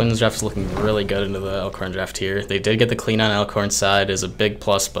 Clinton's draft is looking really good into the Elkhorn draft here. They did get the clean on Elkhorn's side is a big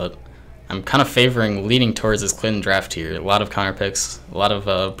plus, but I'm kind of leaning towards this Clinton draft here. A lot of counter picks, a lot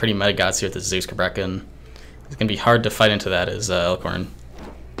of pretty meta gods here with the Zeus Kabrakan. It's going to be hard to fight into that as Elkhorn.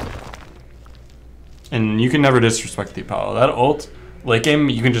 And you can never disrespect the Apollo. That ult, late game,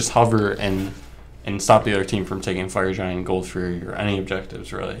 you can just hover and stop the other team from taking Fire Giant, Gold Fury, or any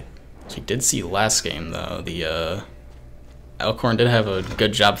objectives, really. So we did see last game, though, the Elkhorn did have a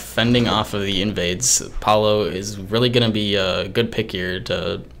good job fending off of the invades. Apollo is really going to be a good pick here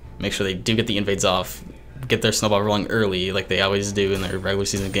to make sure they do get the invades off, get their snowball rolling early like they always do in their regular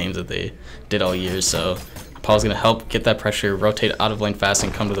season games that they did all year. So Apollo's going to help get that pressure, rotate out of lane fast,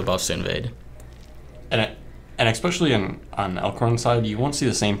 and come to the buffs to invade. And especially on Elkhorn's side, you won't see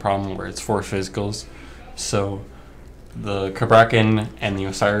the same problem where it's 4 physicals. So the Kabrakan and the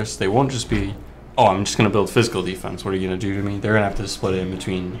Osiris, they won't just be, oh, I'm just going to build physical defense. What are you going to do to me? They're going to have to split it in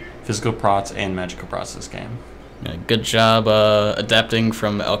between physical prots and magical prots this game. Yeah, good job adapting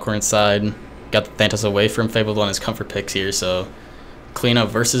from Elkhorn's side. Got the Thanatos away from Fabled One as comfort picks here, so Kalina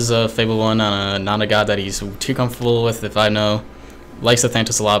versus Fabled One on a non-god that he's too comfortable with, if I know. Likes the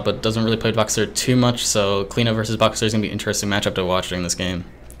Thanatos a lot, but doesn't really play Boxer too much, so Kalina versus Boxer is going to be an interesting matchup to watch during this game.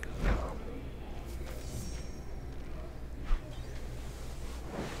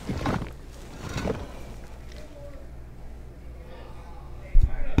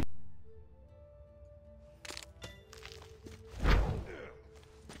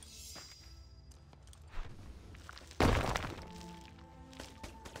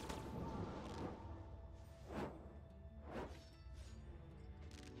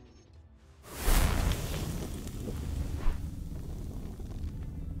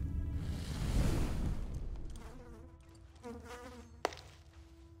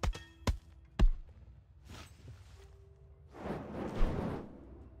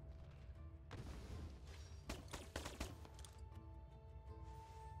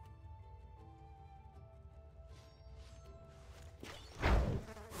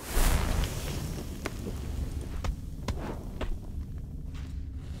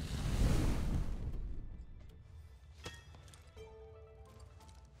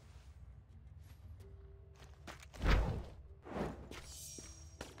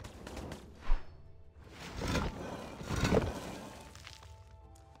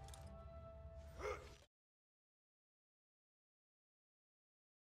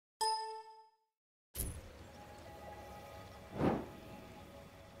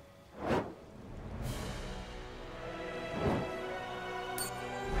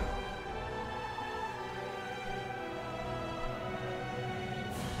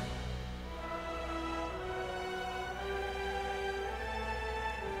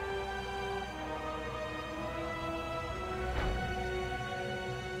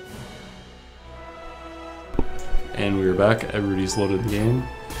 And we were back. Everybody's loaded the game.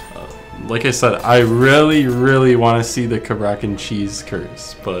 Like I said, I really, really want to see the Kabrakan cheese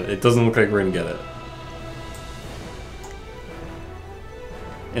curse, but it doesn't look like we're going to get it.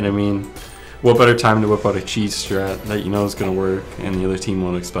 And I mean, what better time to whip out a cheese strat that you know is going to work and the other team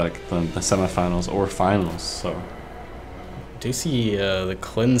won't expect than the semifinals or finals, so. Do see the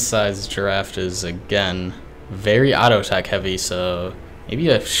Clin size draft is, again, very auto attack heavy, so maybe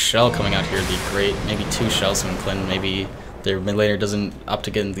a shell coming out here would be great. Maybe 2 shells from Clin. Maybe their mid laner doesn't opt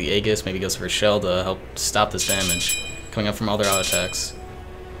to get into the Aegis, maybe goes for a shell to help stop this damage coming up from other auto attacks.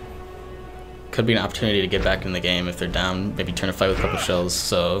 Could be an opportunity to get back in the game if they're down, maybe turn a fight with a couple shells,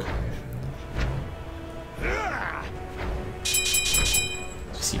 so.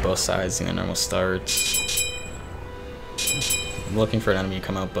 See both sides in their normal starts. I'm looking for an enemy to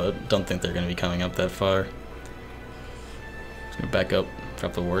come out, but don't think they're going to be coming up that far. Just going to back up,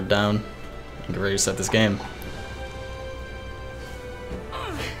 drop the ward down, and get ready to set this game.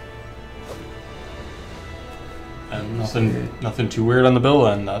 And nothing too weird on the bill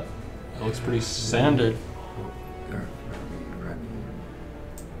end. That looks pretty standard.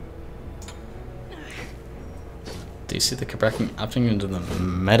 Do you see the Kabrakan opting into the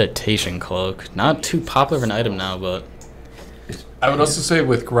meditation cloak? Not too popular of an item now, but I would also say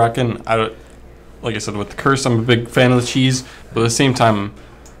with Kabrakan, like I said, with the curse, I'm a big fan of the cheese, but at the same time,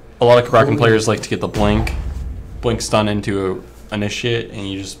 a lot of Kabrakan players like to get the blink stun into a initiate, and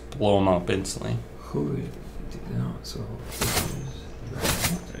you just blow them up instantly.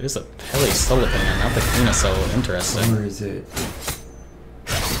 it is a Pele solo thing, and not the Kuna solo. Interesting. Or is it?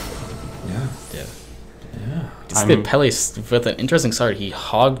 Yeah. Yeah. Yeah. Just the Pele with an interesting start. He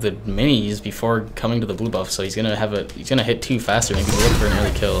hogged the minis before coming to the blue buff, so he's gonna have a hit 2 faster. Maybe look for an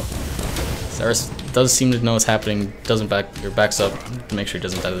early kill. Cyrus does seem to know what's happening. Backs up to make sure he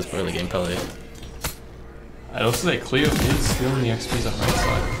doesn't die to this early game Pele. I'd also say Cleo is stealing the XPs on right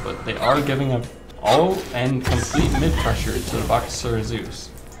side, but they are giving up all and complete mid pressure to the Bakasura Zeus.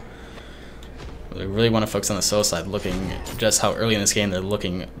 They really want to focus on the solo side, looking just how early in this game they're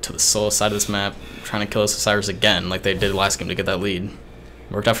looking to the solo side of this map, trying to kill Osiris again like they did last game to get that lead.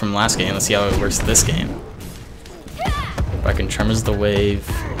 Worked out from last game, let's see how it works this game. Bracken tremors the wave,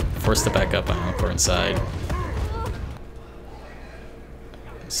 forced to back up on Elkhorn side.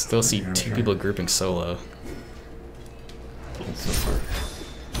 Still see 2 people grouping solo.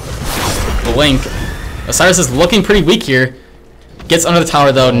 Blink. Osiris is looking pretty weak here. Gets under the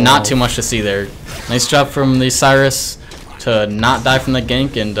tower though, not too much to see there. Nice job from the Osiris to not die from the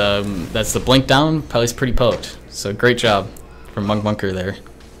gank, and that's the blink down. Pele's pretty poked, so great job from Monk Bunker there.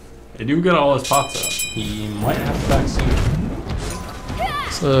 They do get all his pots out. He might have to back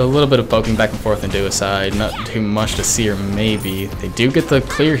soon. So a little bit of poking back and forth into a side, not too much to see, or maybe. They do get the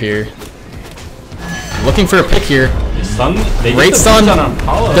clear here. Looking for a pick here. Great stun.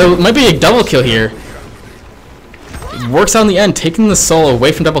 There might be a double kill here. Works out in the end, taking the solo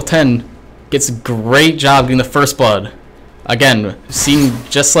away from double 10. Gets a great job getting the first blood. Again, seeing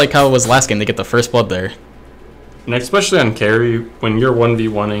just like how it was last game, they get the first blood there. And especially on carry, when you're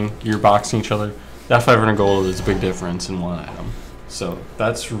 1v1ing, you're boxing each other, that 500 gold is a big difference in one item. So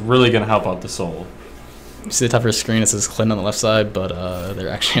that's really going to help out the soul. You see the top of your screen, it says Clint on the left side, but they're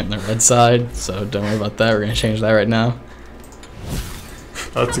actually on the red side, so don't worry about that. We're going to change that right now.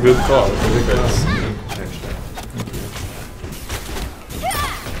 That's a good call.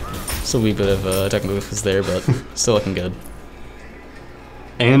 Just a wee bit of technical weakness there, but still looking good.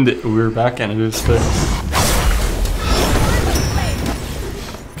 And we're back and it is fixed.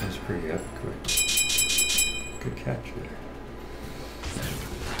 That's pretty epic. Good catch there.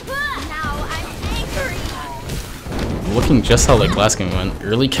 Looking just how like last game went.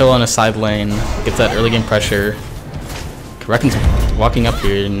 Early kill on a side lane, gets that early game pressure. Karekin's walking up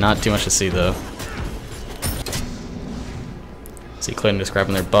here, not too much to see though. See Clayton just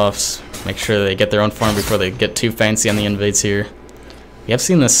grabbing their buffs, make sure they get their own form before they get too fancy on the invades here. We have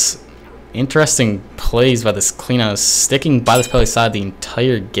seen this interesting plays by this Cleano sticking by this Pele side the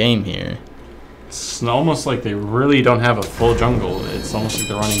entire game here. It's almost like they really don't have a full jungle. It's almost like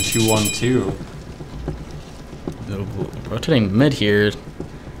they're running 2-1-2. Rotating mid here.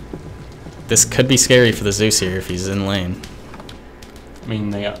 This could be scary for the Zeus here if he's in lane. I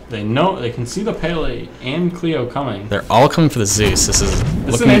mean, they know they can see the Pele and Cleo coming. They're all coming for the Zeus. This is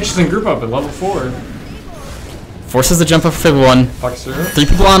an interesting group up at level 4. Forces the jump up for Fable 1. Bakasura. 3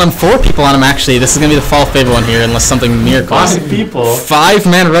 people on him, 4 people on him actually. This is gonna be the fall of Fable 1 here unless something miracles. 5 people. 5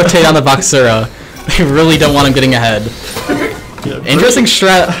 man rotate on the Bakasura. They really don't want him getting ahead. Yeah, interesting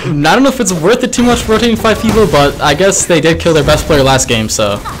strat. I don't know if it's worth it too much rotating 5 people, but I guess they did kill their best player last game,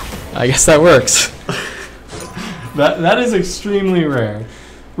 so I guess that works. That is extremely rare.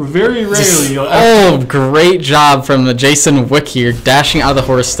 Very rarely you'll Oh, great job from the Jason Wick here, dashing out of the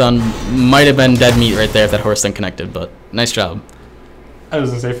horse stun. Might have been dead meat right there if that horse stun connected, but nice job. I was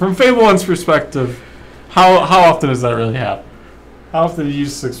gonna say, from Fable 1's perspective, how often does that really happen? How often do you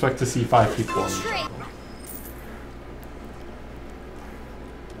just expect to see 5 people?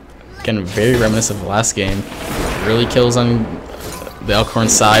 Again, very reminiscent of the last game. Really kills on the Elkhorn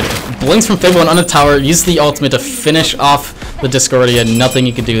side. Blinks from Fable 1 on the tower. Uses the ultimate to finish off the Discordia. Nothing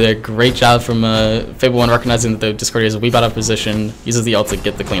you can do there. Great job from Fable 1 recognizing that the Discordia is a weep out of position. Uses the ult to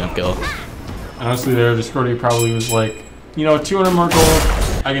get the cleanup kill. Honestly, there, Discordia probably was like, you know, 200 more gold,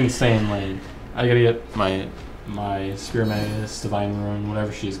 I can stay in lane. I gotta get my Spear Magus, Divine Ruin,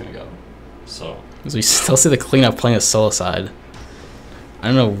 whatever she's gonna go. So. As we still see the cleanup playing the solo side.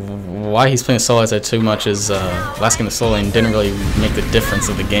 I don't know why he's playing solo side too much, as last game the solo lane didn't really make the difference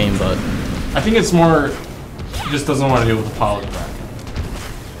of the game, but I think it's more he just doesn't want to deal with the Apollo back.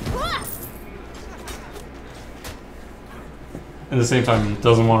 At the same time,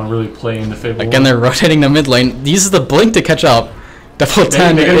 doesn't want to really play into Fable. Again, they're rotating the mid lane. Uses the blink to catch up. Double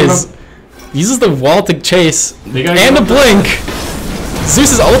 10 uses the wall to chase and the blink.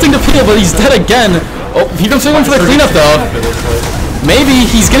 Zeus is ulting to peel, but he's dead again. Oh, he comes in for the cleanup though. Maybe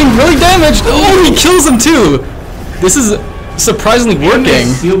he's getting really damaged. Oh, he kills him too. This is surprisingly working.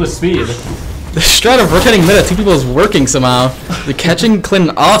 Steal the speed. The strat of rotating mid at 2 people is working somehow. They're catching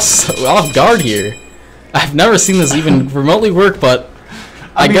Clinton off guard here. I've never seen this even remotely work, but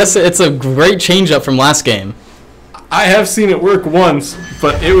I mean, guess it's a great change up from last game. I have seen it work once,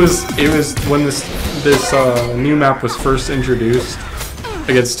 but it was when this new map was first introduced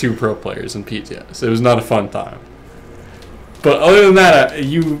against 2 pro players in PTS. It was not a fun time. But other than that,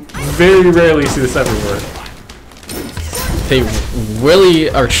 you very rarely see this everywhere. They really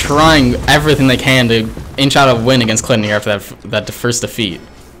are trying everything they can to inch out a win against Clinton here after that first defeat.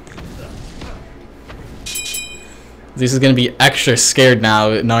 This is going to be extra scared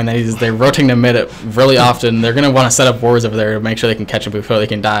now, knowing that they're rotating the mid really often. They're going to want to set up wards over there to make sure they can catch him before they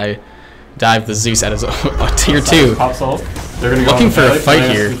can dive the Zeus at his tier 2. They're gonna looking for a fight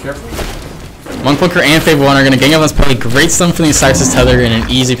here. Monk Bunker and Fable 1 are going to gang up on this play. Great stun from the Osiris Tether and an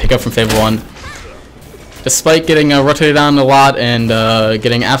easy pickup from Fable 1. Despite getting rotated on a lot and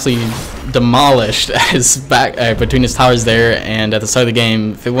getting absolutely demolished at his back between his towers there, and at the start of the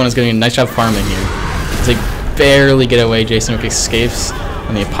game, Fable 1 is doing a nice job farming here. As they barely get away, Jason Wick escapes,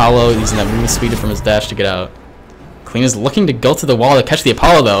 and the Apollo using that movement speed from his dash to get out. Clean is looking to go to the wall to catch the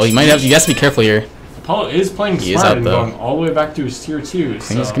Apollo though. He has to be careful here. Apollo is playing smart and going all the way back to his tier 2.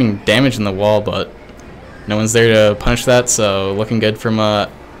 Clean is getting damaged in the wall, but no one's there to punish that. So looking good from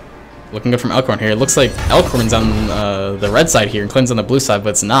Elkhorn here. It looks like Elkhorn's on the red side here, and Clinton's on the blue side,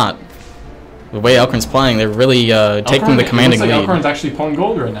 but it's not. The way Elkhorn's playing, they're really taking the commanding lead. Elkhorn's actually pulling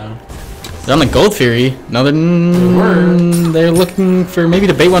gold right now. They're on the Gold Fury. No, they're looking for maybe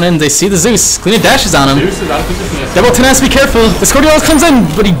to bait one in. They see the Zeus. Clean dashes on him. Zeus is out of position. Double 10 has to be careful. The Scorpion comes in,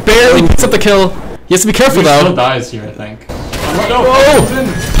 but he barely picks up the kill. He has to be careful though. He still dies here, I think.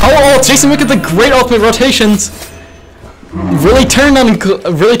 Oh! Power ult. Jason Wick at the great ultimate rotations. Really turned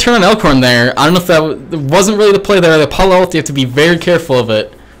on Elkhorn there. I don't know if that wasn't really the play there. The Apollo ult, you have to be very careful of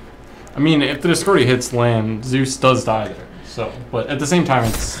it. I mean, if the Discordia hits land, Zeus does die there. So, but at the same time,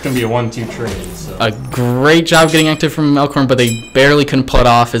 it's going to be a 1-2 trade. So. A great job getting active from Elkhorn, but they barely couldn't pull it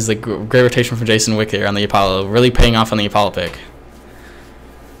off as the great rotation from Jason Wick there on the Apollo. Really paying off on the Apollo pick.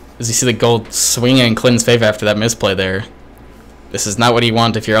 As you see the gold swinging in Clinton's favor after that misplay there. This is not what you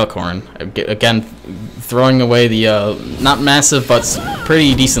want if you're Elkhorn. Again, throwing away the not massive but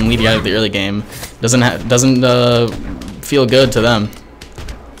pretty decent lead out of the early game. Doesn't feel good to them.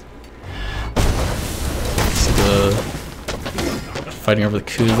 Fighting over the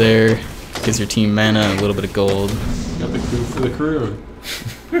coup there. Gives your team mana and a little bit of gold. Got the coup for the crew.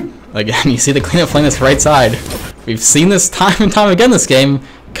 Again, you see the cleanup playing this right side. We've seen this time and time again this game.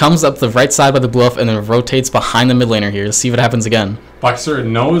 Comes up the right side by the bluff and then rotates behind the mid laner here to see what happens again. Boxer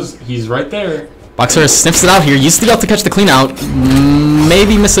knows he's right there. Boxer sniffs it out here. Uses the ult to catch the clean out.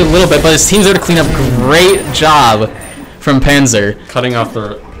 Maybe miss it a little bit, but his team's there to clean up. Great job from Panzer. Cutting off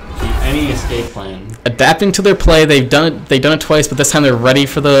any escape plan. Adapting to their play, they've done it twice, but this time they're ready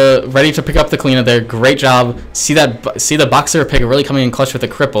to pick up the cleanup there. Great job. See the Boxer pick really coming in clutch with the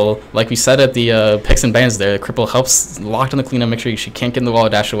cripple. Like we said at the picks and bans there, the cripple helps lock on the cleanup, make sure she can't get in the wall or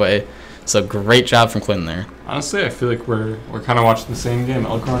dash away. So great job from Clinton there. Honestly, I feel like we're kind of watching the same game.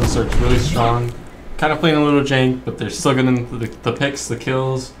 Elkhorn starts really strong, kind of playing a little jank, but they're still getting the picks, the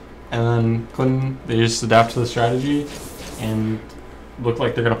kills, and then Clinton, they just adapt to the strategy and look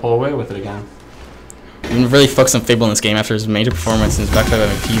like they're gonna pull away with it again. been really focused on Fable in this game after his major performance in his back-to-back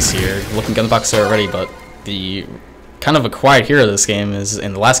MVPs here. Looking good in the box there already, but the kind of a quiet hero of this game is,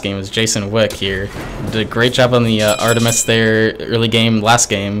 in the last game, is Jason Wick here. Did a great job on the Artemis there early game, last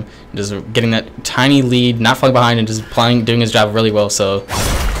game, just getting that tiny lead, not falling behind, and just doing his job really well. So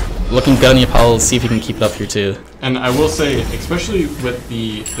looking good on the Apollo. Let's see if he can keep it up here too. And I will say, especially with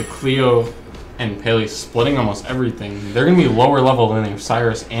the Cleo and Paley splitting almost everything, they're going to be lower level than the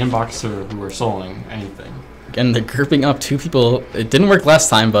Cyrus and Boxer who are soloing anything. Again, they're grouping up two people. It didn't work last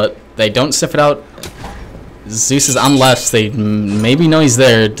time, but they don't sniff it out. Zeus is on left, so they maybe know he's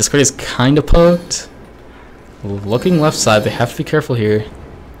there. Discordia's kind of poked. Looking left side, they have to be careful here.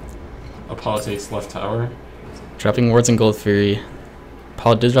 Apollo takes left tower. Dropping wards and Gold Fury.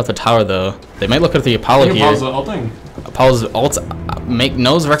 Apollo did drop the tower though. They might look at the Apollo here. Apollo's ulting. Apollo's ult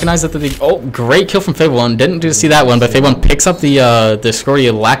recognize that the great kill from Fable 1. Didn't see that one, but Fable 1 picks up the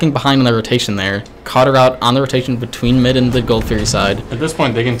Discordia lacking behind on the rotation there. Caught her out on the rotation between mid and the Gold Fury side. At this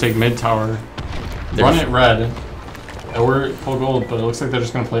point, they can take mid tower. Run it red, or full gold, but it looks like they're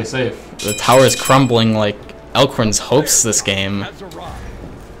just going to play safe. The tower is crumbling like Elkhorn's hopes this game.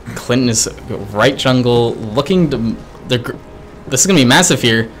 Clinton is right jungle, looking to... This is going to be massive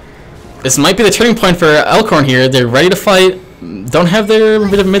here. This might be the turning point for Elkhorn here. They're ready to fight. Don't have their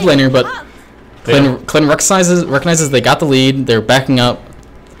mid laner, but Clinton recognizes they got the lead. They're backing up.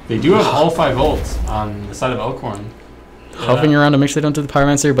 They do have all 5 ults on the side of Elkhorn. Hovering around to make sure they don't do the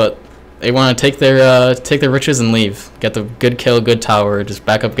Pyromancer, but... They want to take their riches and leave. Get the good kill, good tower. Just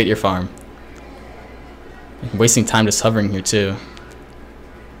back up, get your farm. Wasting time just hovering here too.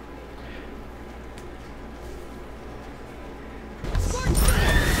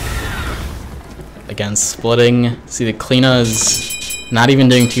 Again, splitting. See, the Kleena is not even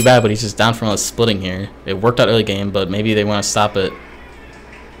doing too bad, but he's just down from all the splitting here. It worked out early game, but maybe they want to stop it.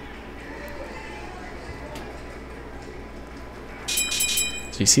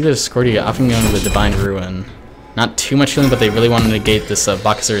 So you see the Discordia often going to the Divine Ruin. Not too much healing, but they really want to negate this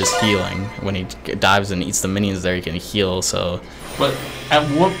Boxer's healing. When he dives and eats the minions there, he can heal, so... But at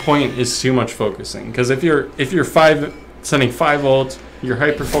what point is too much focusing? Because if you're sending 5 ults, you're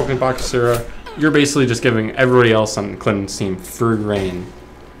hyper-focusing Boxer, you're basically just giving everybody else on Clinton's team free reign.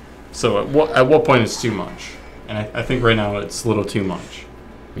 So at what point is too much? And I think right now it's a little too much.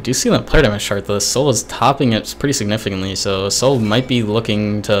 We do see on the player damage chart, though, Soul is topping it pretty significantly, so Soul might be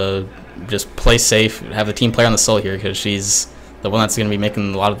looking to just play safe, have the team player on the Soul here, because she's the one that's going to be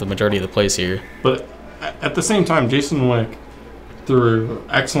making a lot of the majority of the plays here. But at the same time, Jason Wick, through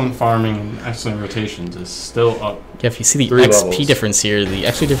excellent farming and excellent rotations, is still up. Yeah, if you see the 3 XP levels. difference here, the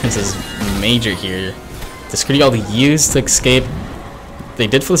XP difference is major here. Discordia all the used to escape. They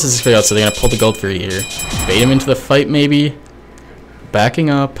did force this Discordia out, so they're going to pull the Gold Fury here. Bait him into the fight, maybe. Backing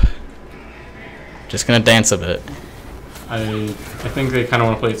up. Just going to dance a bit. I think they kind of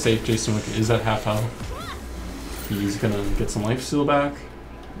want to play it safe. Jason Wick is at half health. He's going to get some life steal back.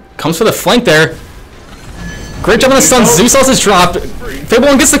 Comes for the flank there. Great job on the stun. Zeus also is dropped. Fable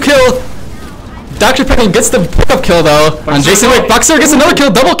 1 gets the kill. Dr. Pickle gets the pickup kill though. On Jason Wick. Boxer gets another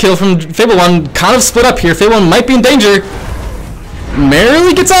kill. Double kill from Fable 1. Kind of split up here. Fable 1 might be in danger.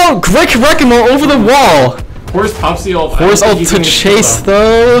 Merrily gets out. Great Wrecking Ball over the wall. Horse pops the ult. Horse ult to chase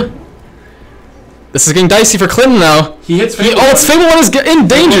though. This is getting dicey for Clinton though. He hits He Fable ults. Fable 1 is in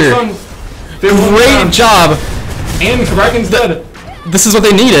danger. Great job. And Kraken's dead. This is what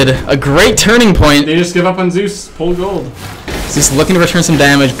they needed. A great turning point. They just give up on Zeus. Pull gold. Zeus looking to return some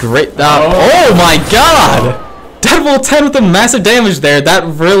damage. Great. Oh my god! Deadbolt 10 with the massive damage there. That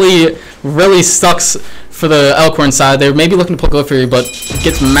really sucks for the Elkhorn side. They were maybe looking to pull Gold Fury, but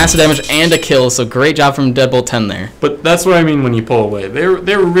gets massive damage and a kill. So great job from Deadbolt 10 there. But that's what I mean when you pull away. They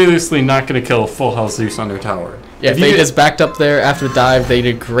were realistically not going to kill full health Zeus under tower. Yeah, if they just backed up there after the dive, they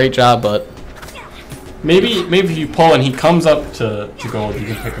did a great job, but... Maybe if you pull and he comes up to gold, you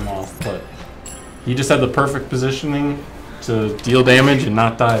can pick him off. But he just had the perfect positioning to deal damage and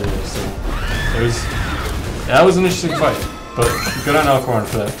not die there. So that was an interesting fight. But good on Elkhorn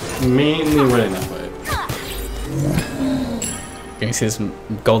for that. Mainly winning that fight. You can see this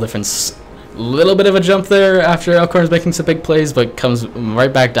goal difference. Little bit of a jump there after Elkhorn's making some big plays, but comes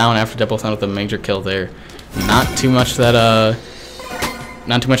right back down after Double Thumb with a major kill there. Not too much that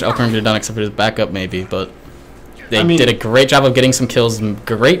not too much Elkhorn could have done except for his backup maybe, but they did a great job of getting some kills.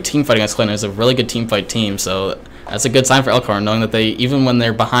 Great team fight against Clinton. It's a really good team fight team, so that's a good sign for Elkhorn, knowing that they, even when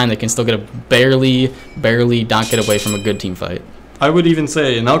they're behind, they can still get a barely not get away from a good team fight. I would even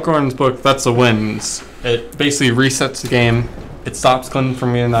say in Elkhorn's book, that's a win. It basically resets the game. It stops Clinton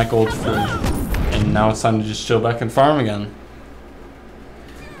from getting that gold free, and now it's time to just chill back and farm again.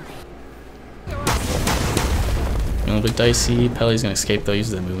 little bit dicey. Pele's gonna escape though, use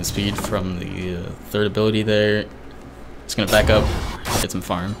the movement speed from the third ability there. Just gonna back up, get some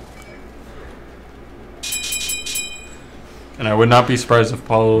farm. And I would not be surprised if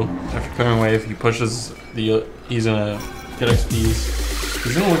Paulo, after clearing away, if he pushes the, he's gonna get XPs.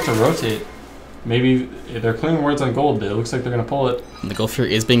 He's gonna look to rotate. Maybe they're clearing wards on gold. It looks like they're gonna pull it. And the Gold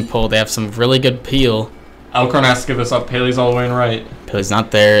Fury is being pulled. They have some really good peel. Elkhorn has to give this up. Paley's all the way in right. Paley's not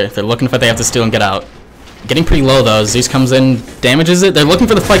there. They're looking for what they have to steal and get out. Getting pretty low though. Zeus comes in, damages it. They're looking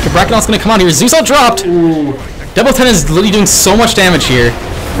for the fight. Brackenout's gonna come out here. Zeus all dropped. Ooh. Double 10 is literally doing so much damage here.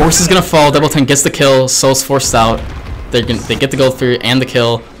 Horse is gonna fall. Double 10 gets the kill. Soul's forced out. They get the Gold Fury and the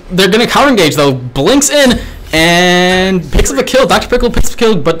kill. They're gonna counter engage though. Blinks in and picks up a kill. Dr. Pickle picks up a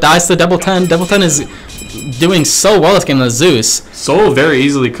kill, but dies to Double 10. Double 10 is doing so well this game with Zeus. Soul very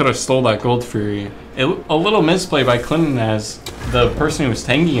easily could have stole that Gold Fury. A little misplay by Clinton as the person who was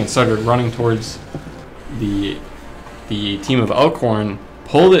tanking and started running towards the team of Elkhorn,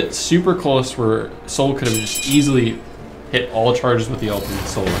 pulled it super close where Soul could have just easily hit all charges with the ultimate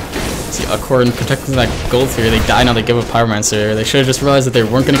Soul. See, Elkhorn protecting that Gold Fury. They die now. They give up Pyromancer. They should have just realized that they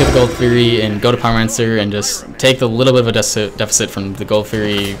weren't going to get the Gold Fury and go to Pyromancer and just take the little bit of a deficit from the Gold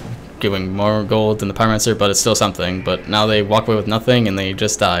Fury, giving more gold than the Pyromancer, but it's still something. But now they walk away with nothing and they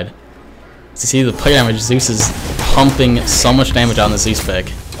just died. So you see the player damage. Zeus is pumping so much damage on the Zeus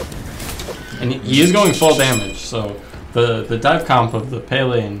pick. And he is going full damage, so the dive comp of the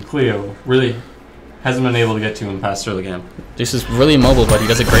Pele and Cleo really hasn't been able to get to him past early game. Zeus is really mobile, but he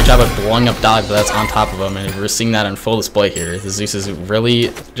does a great job of blowing up dive, but that's on top of him, and we're seeing that on full display here. The Zeus is really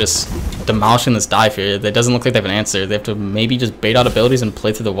just demolishing this dive here. It doesn't look like they have an answer. They have to maybe just bait out abilities and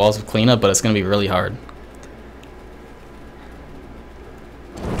play through the walls of cleanup, but it's going to be really hard.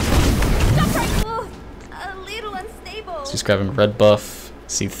 Zeus grabbing red buff.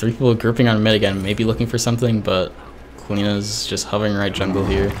 See 3 people grouping on mid again, maybe looking for something, but Kalina's just hovering right jungle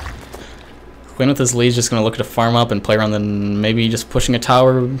here. Quinn with his lead is just going to look to farm up and play around, then maybe just pushing a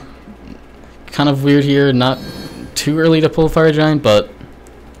tower. Kind of weird here, not too early to pull Fire Giant, but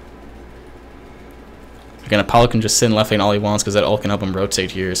again, Apollo can just sit in left lane all he wants because that ult can help him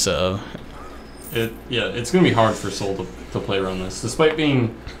rotate here, so Yeah, it's going to be hard for Soul to play around this. Despite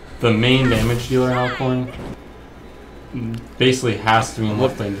being the main damage dealer in Elkhorn, basically has to be in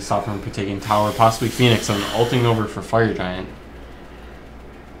left lane to stop him from taking tower, possibly Phoenix, and ulting over for Fire Giant.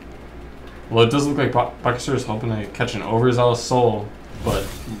 Well, it does look like Bakasur is hoping to catch an overzealous Soul, but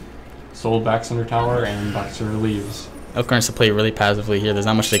Soul backs under tower and Bakasur leaves. Elkhorn has to play really passively here. There's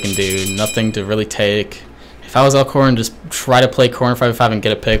not much they can do. Nothing to really take. If I was Elkhorn, just try to play corner 5-5 and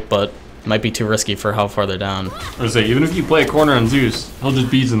get a pick, but it might be too risky for how far they're down. I would say, even if you play a corner on Zeus, he'll just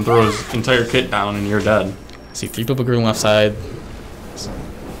beads and throw his entire kit down and you're dead. See 3 people grouping left side.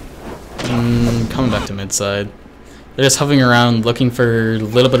 Coming back to mid side. They're just hovering around, looking for a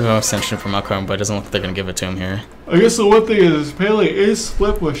little bit of an extension from Elkhorn, but it doesn't look like they're going to give it to him here. I guess the one thing is Pele is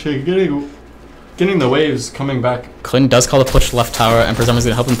split pushing, getting the waves coming back. Clinton does call the push left tower, and for some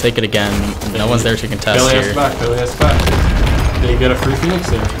reason going to help him take it again. No one's there to contest Pele here. has back, Pele has back. They get a free Phoenix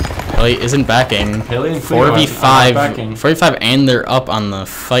there. Pele isn't backing. Pele and 4v5, 4v5, and they're up on the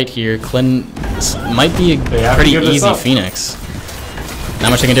fight here. Clinton might be a pretty easy Phoenix. Not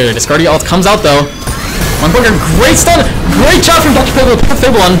much they can do. Discardy ult comes out though. One burger, great stun, great job from Dr. Pickle to pick up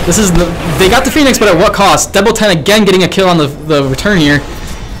the one. This is they got the Phoenix, but at what cost? Double 10 again, getting a kill on the return here.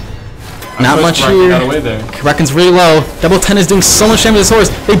 Not much here. Reckon's really low. Double 10 is doing so much damage to his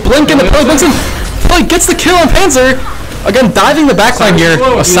horse. They blink in, the Pele blinks in. Pele gets the kill on Panzer. Again, diving the backline here.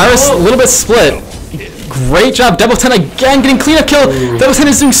 Osiris a little bit split. Great job. Double 10 again getting cleanup kill. Double 10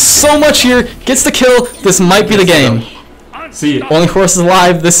 is doing so much here. Gets the kill. This might be the game. See, only horse is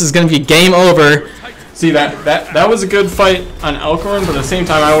alive. This is going to be game over. See, that was a good fight on Elkhorn, but at the same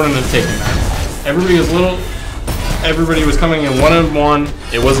time, I wouldn't have taken that. Everybody was coming in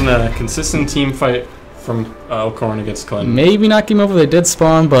 1-on-1. It wasn't a consistent team fight from Elkhorn against Clinton. Maybe not game over. They did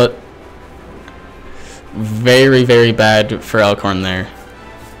spawn, but very, very bad for Elkhorn there.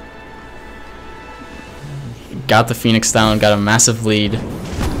 Got the Phoenix down, got a massive lead.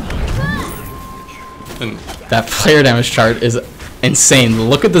 And that player damage chart is insane.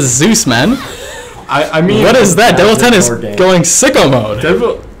 Look at the Zeus, man. I mean, what is that? Devil 10 is going sicko mode.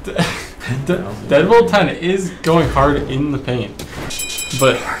 Devil 10 is going hard in the paint.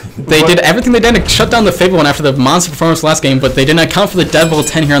 But they did everything they did to shut down the Fable one after the monster performance last game, but they didn't account for the Devil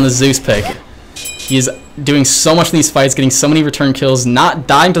 10 here on the Zeus pick. He's doing so much in these fights, getting so many return kills, not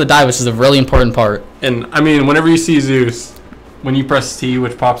dying to the dive, which is a really important part. And I mean, whenever you see Zeus, when you press T,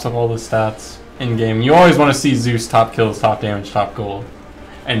 which pops up all the stats in game, you always want to see Zeus top kills, top damage, top gold.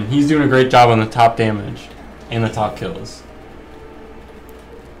 And he's doing a great job on the top damage. and the top kills.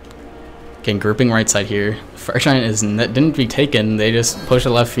 Again, grouping right side here. Fire Giant didn't be taken. They just pushed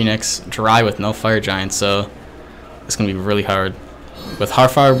the left Phoenix dry with no Fire Giant, so it's going to be really hard. With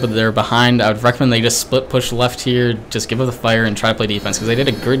Harfire, but they're behind, I would recommend they just split push left here, just give up the fire and try to play defense, because they did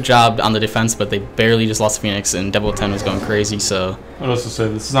a good job on the defense, but they barely just lost Phoenix, and Devil 10 was going crazy, so... I would also say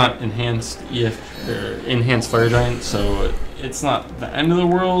this is not enhanced enhanced Fire Giant, so it's not the end of the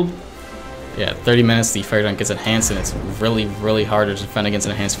world. Yeah, 30 minutes, the Fire Giant gets enhanced, and it's really, really hard to defend against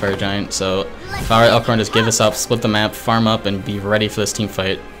an enhanced Fire Giant. So, if I were Elkhorn, just give this up, split the map, farm up, and be ready for this team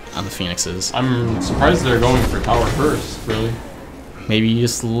fight on the Phoenixes. I'm surprised they're going for tower first, really. Maybe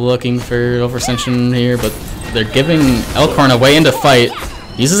just looking for overextension here, but they're giving Elkhorn a way into fight.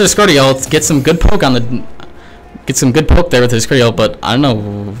 Uses their Scurdy ult, gets some good poke on the... Gets some good poke there with his Scurdy ult, but I don't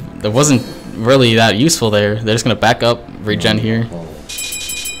know, it wasn't really that useful there. They're just going to back up, regen here.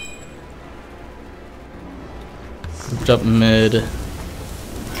 Up mid,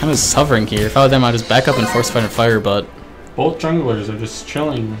 kind of suffering here. If I were them, I'd just back up and force fight and fire, but both junglers are just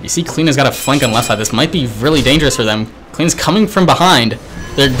chilling. You see Clean has got a flank on left side. This might be really dangerous for them. Clean's coming from behind.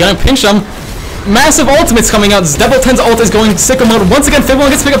 They're gonna pinch them. Massive ultimates coming out. Devil 10's ult is going sicko mode. Once again, Fable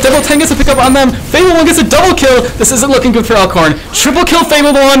 1 gets to pick up. Devil 10 gets to pick up on them. Fable 1 gets a double kill. This isn't looking good for Elkhorn. Triple kill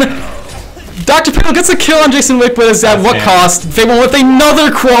Fable 1. Dr. Pickle gets a kill on Jason Wick, but is at what cost? Fable 1 with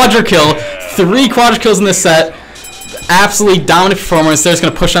another quadra kill. 3 quadra kills in this set. Absolutely dominant performance. They're just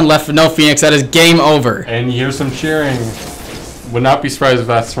going to push on left with no Phoenix. That is game over. And you hear some cheering. Would not be surprised if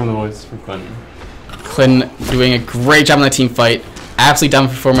that's from the voice from Clinton. Clinton doing a great job in that team fight. Absolutely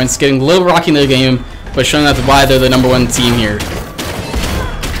dominant performance. Getting a little rocky in their game, but showing that's why they're the #1 team here.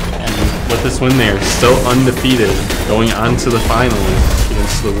 And with this win, they are still undefeated, going on to the finals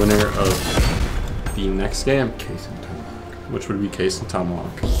against the winner of the next game, which would be Case and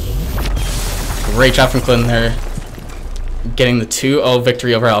Tomahawk. Great job from Clinton there. Getting the 2-0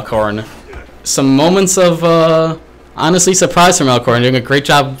 victory over Elkhorn. Some moments of, honestly, surprise from Elkhorn. Doing a great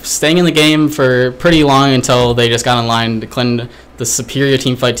job staying in the game for pretty long until they just got in line. Clinton, the superior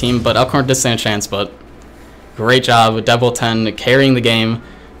team fight team, but Elkhorn did stand a chance, but great job with Devil 10 carrying the game.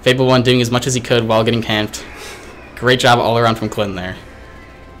 Fable 1 doing as much as he could while getting camped. Great job all around from Clinton there.